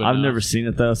about it, but I've never seen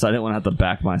it, though, so I didn't want to have to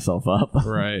back myself up.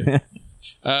 Right.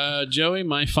 Joey,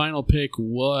 my final pick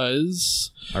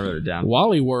was... I wrote it down.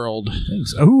 Wally World.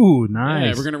 Thanks. Oh, nice.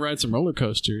 Yeah, we're going to ride some roller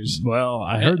coasters. Well,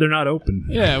 I heard they're not open.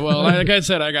 Yeah, well, like I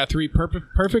said, I got 3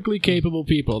 perfectly capable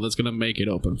people that's going to make it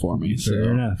open for me. Fair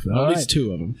enough. At least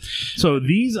 2 of them. So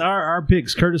these are our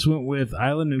picks. Curtis went with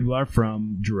Isla Nublar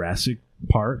from Jurassic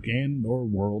Park and or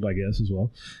World, I guess, as well.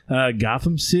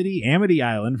 Gotham City, Amity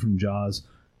Island from Jaws,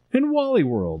 and Wally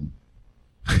World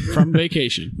from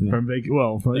Vacation.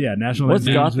 National. What's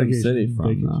Gotham Vacation. City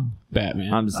from?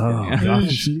 Batman. I'm just kidding. Gotham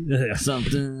City.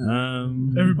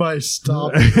 Something. Everybody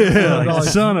stop.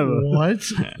 Son of a what?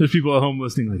 There's people at home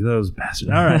listening like those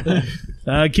bastards. All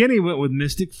right. Kenny went with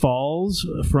Mystic Falls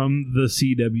from the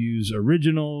CW's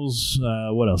originals.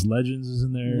 What else? Legends is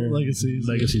in there. Legacies.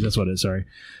 That's what it is. Sorry.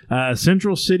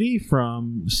 Central City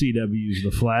from CW's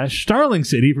The Flash. Starling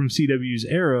City from CW's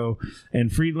Arrow. And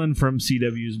Friedland from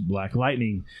CW's Black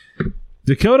Lightning.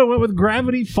 Dakota went with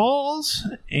Gravity Falls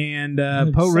and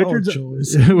Poe Richards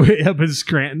up in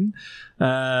Scranton,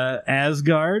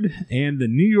 Asgard, and the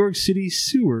New York City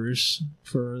sewers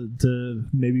to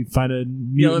maybe find a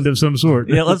mutant of some sort.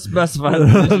 Yeah, let's specify the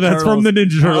Ninja That's Turtles. from the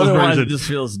Ninja Turtles Otherwise, version. it just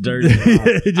feels dirty.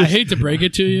 I hate to break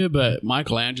it to you, but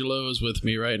Michelangelo is with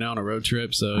me right now on a road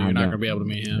trip, so you're not going to be able to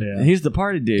meet him. Yeah. He's the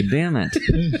party dude. Damn it!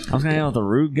 I was going to hang out with a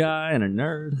rude guy and a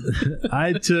nerd.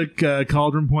 I took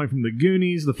Cauldron Point from the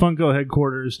Goonies, the Funko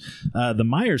headquarters, the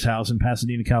Myers House in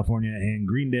Pasadena, California, and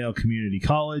Greendale Community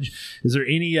College. Is there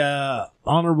any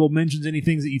honorable mentions, any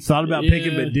things that you thought about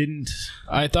picking but didn't?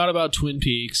 I thought about Twin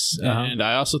Peaks, and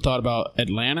I also thought about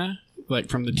Atlanta, like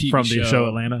from the TV show. From the show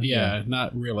Atlanta? Yeah,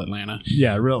 not real Atlanta.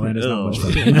 Yeah, real Atlanta's not much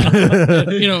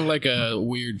fun. Like a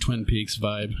weird Twin Peaks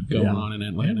vibe going on in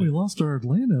Atlanta. Man, we lost our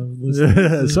Atlanta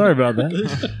listeners. Sorry about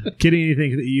that. Kidding,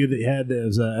 anything that you had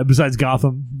was, besides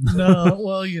Gotham? No,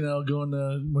 well, going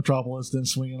to Metropolis, then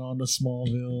swinging on to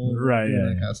Smallville. Right,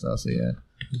 that kind of stuff, so yeah.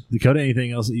 Dakota,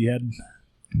 anything else that you had?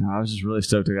 No, I was just really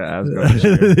stoked I got Asgard.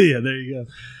 Yeah, there you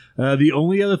go. The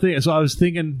only other thing, so I was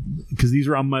thinking, because these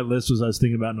were on my list, was I was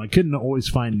thinking about, and I couldn't always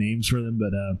find names for them,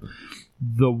 but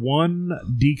the one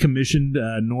decommissioned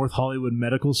North Hollywood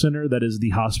Medical Center that is the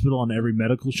hospital on every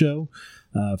medical show,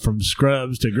 from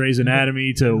Scrubs to Grey's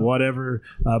Anatomy to whatever,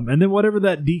 and then whatever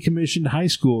that decommissioned high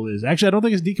school is. Actually, I don't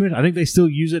think it's decommissioned. I think they still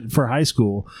use it for high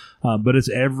school, but it's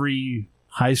every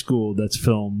high school that's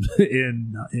filmed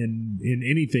in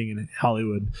anything in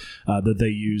Hollywood that they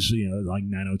use, like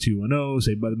 90210,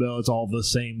 Saved by the Bell. It's all the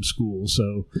same school.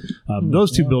 So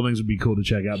those two buildings would be cool to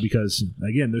check out because,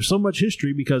 again, there's so much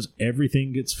history because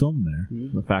everything gets filmed there.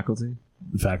 The faculty.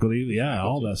 The faculty, yeah,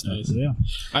 all that stuff. Yeah,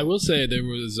 I will say there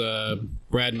was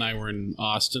Brad and I were in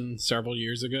Austin several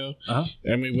years ago,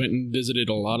 and we went and visited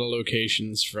a lot of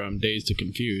locations from Dazed to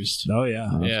Confused. Oh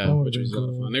yeah, which was a lot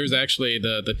of fun. There was actually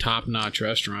the top notch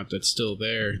restaurant that's still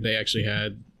there. They actually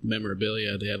had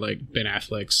memorabilia. They had like Ben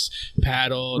Affleck's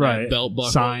paddle, and belt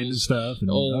buckles, signs and stuff,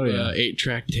 and old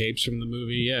 8-track tapes from the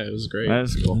movie. Yeah, it was great.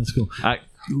 That's cool. That's cool.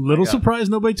 Little surprised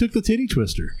nobody took the titty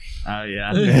twister. Oh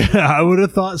yeah. I would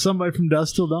have thought somebody from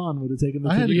Dusk Till Dawn would have taken the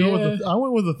I had titty. to go with I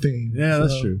went with the theme. Yeah,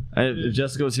 that's true. If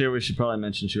Jessica was here, we should probably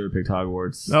mention she would have picked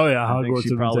Hogwarts. Oh yeah, I think Hogwarts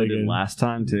she would probably taken did last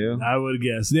time too. I would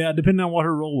guess. Yeah, depending on what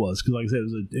her role was, because like I said,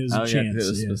 it was a chance. Yeah, it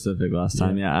was specific last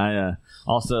time. Yeah, I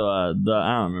also I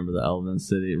don't remember the Elven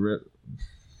City.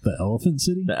 The Elephant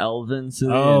City? The Elven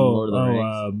City in Lord of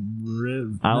the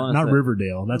Rings. Not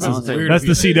Riverdale. That's the Riverdale.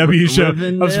 CW show.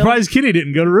 Rivendell? I'm surprised Kenny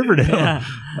didn't go to Riverdale.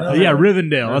 Yeah,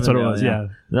 Rivendell. That's what it was. Yeah.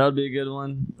 That would be a good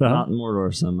one. Not in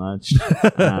Mordor so much.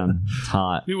 It's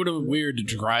hot. It would have been weird to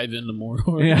drive into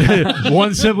Mordor. Yeah.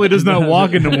 One simply does not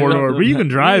walk into Mordor, but you can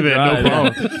drive it. No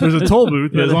problem. There's a toll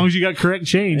booth, but as long as you got correct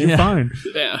change, you're fine.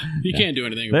 Yeah, you can't do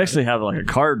anything. They actually have like a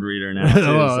card reader now. Too,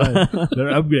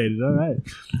 They're upgraded. All right.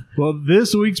 Well,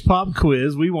 this week's pop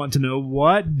quiz, we want to know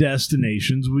what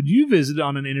destinations would you visit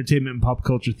on an entertainment and pop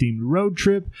culture themed road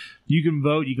trip. You can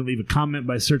vote. You can leave a comment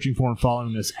by searching for and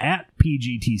following us at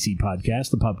PGTC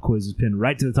Podcast. The pop quiz is pinned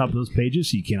right to the top of those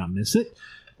pages, so you cannot miss it.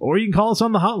 Or you can call us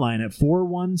on the hotline at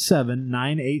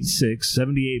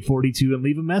 417-986-7842 and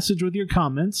leave a message with your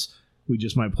comments. We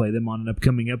just might play them on an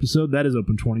upcoming episode. That is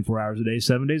open 24 hours a day,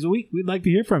 7 days a week. We'd like to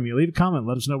hear from you. Leave a comment.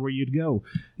 Let us know where you'd go.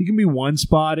 It can be one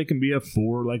spot. It can be a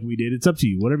 4 like we did. It's up to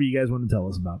you. Whatever you guys want to tell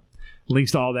us about.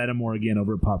 Links to all that and more, again,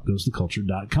 over at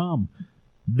popgoestheculture.com.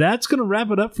 That's going to wrap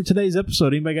it up for today's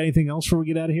episode. Anybody got anything else before we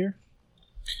get out of here?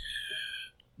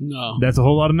 No. That's a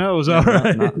whole lot of no's. All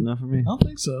right. Not enough for me. I don't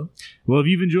think so. Well, if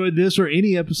you've enjoyed this or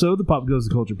any episode of the Pop Goes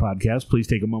the Culture podcast, please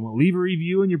take a moment, leave a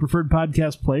review in your preferred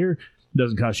podcast player. It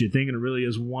doesn't cost you a thing, and it really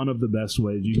is one of the best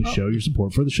ways you can show your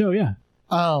support for the show. Yeah.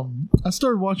 I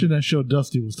started watching that show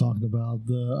Dusty was talking about,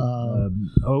 the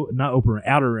not Oprah,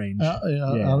 Outer Range.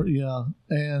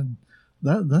 And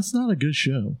that's not a good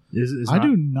show. It's I not?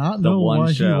 do not know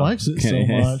why he likes it so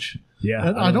much. Yeah,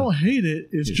 and I don't hate it.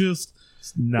 It's just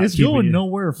it's keeping going you-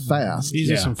 nowhere fast.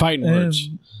 These are some fighting And words.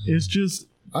 it's just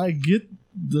I get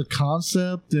the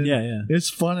concept and it's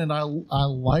fun, and I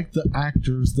like the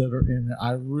actors that are in it.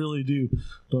 I really do.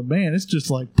 But man, it's just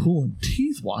like pulling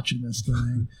teeth watching this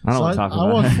thing. I don't want to talk about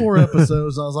I watched it. 4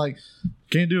 episodes. I was like,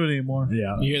 can't do it anymore.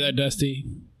 Yeah. You hear that, Dusty?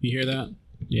 You hear that?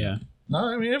 Yeah. No,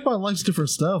 I mean everybody likes different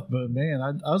stuff, but man,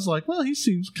 I was like, well, he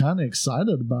seems kind of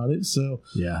excited about it. So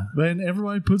Yeah. man,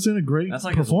 everybody puts in a great That's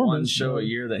like his one performance. show a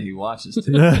year that he watches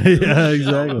too. Yeah,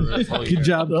 exactly. Good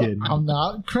job, kid. I'm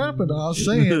not crapping. I was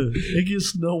saying it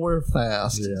gets nowhere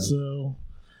fast. Yeah. So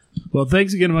Well,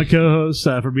 thanks again to my co-hosts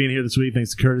for being here this week.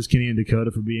 Thanks to Curtis, Kenny, and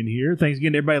Dakota for being here. Thanks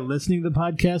again to everybody listening to the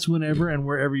podcast whenever and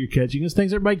wherever you're catching us.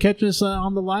 Thanks everybody catching us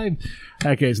on the live.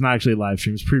 Okay, it's not actually a live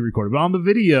stream. It's pre-recorded. But on the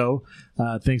video,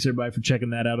 thanks everybody for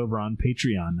checking that out over on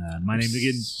Patreon. My name's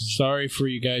again... Sorry for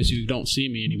you guys who don't see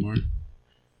me anymore.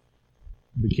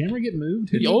 Did the camera get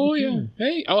moved? Oh, yeah.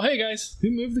 Hey. Oh, hey, guys.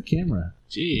 Who moved the camera?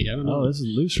 Gee, I don't know. Oh, this is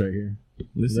loose right here.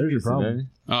 There's your problem.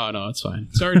 Oh, no, it's fine.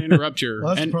 Sorry to interrupt your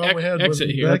that's the problem we had exit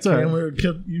with here. that camera.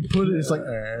 You put it, it's like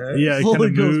Yeah, it kind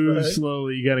of moves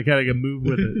slowly. You got to kind of move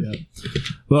with it. Yeah.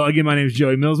 Well, again, my name is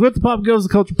Joey Mills with the Pop Goes the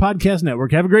Culture Podcast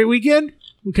Network. Have a great weekend.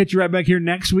 We'll catch you right back here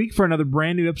next week for another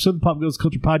brand new episode of the Pop Goes the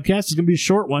Culture Podcast. It's going to be a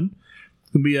short one.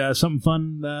 It's going to be something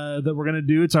fun that we're going to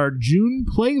do. It's our June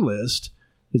playlist.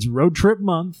 It's Road Trip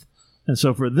Month. And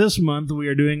so for this month, we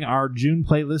are doing our June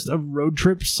playlist of road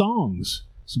trip songs.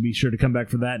 So be sure to come back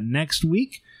for that next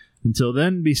week. Until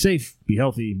then, be safe, be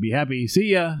healthy, be happy.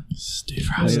 See ya. Stay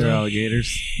frosty. Later,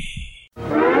 alligators.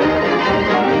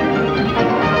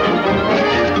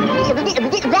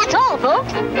 That's all,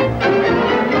 folks.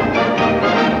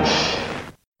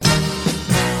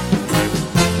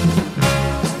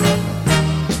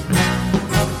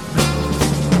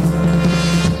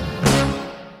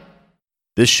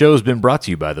 This show has been brought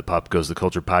to you by the Pop Goes the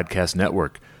Culture Podcast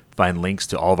Network. Find links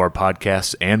to all of our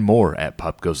podcasts and more at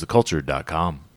popgoestheculture.com.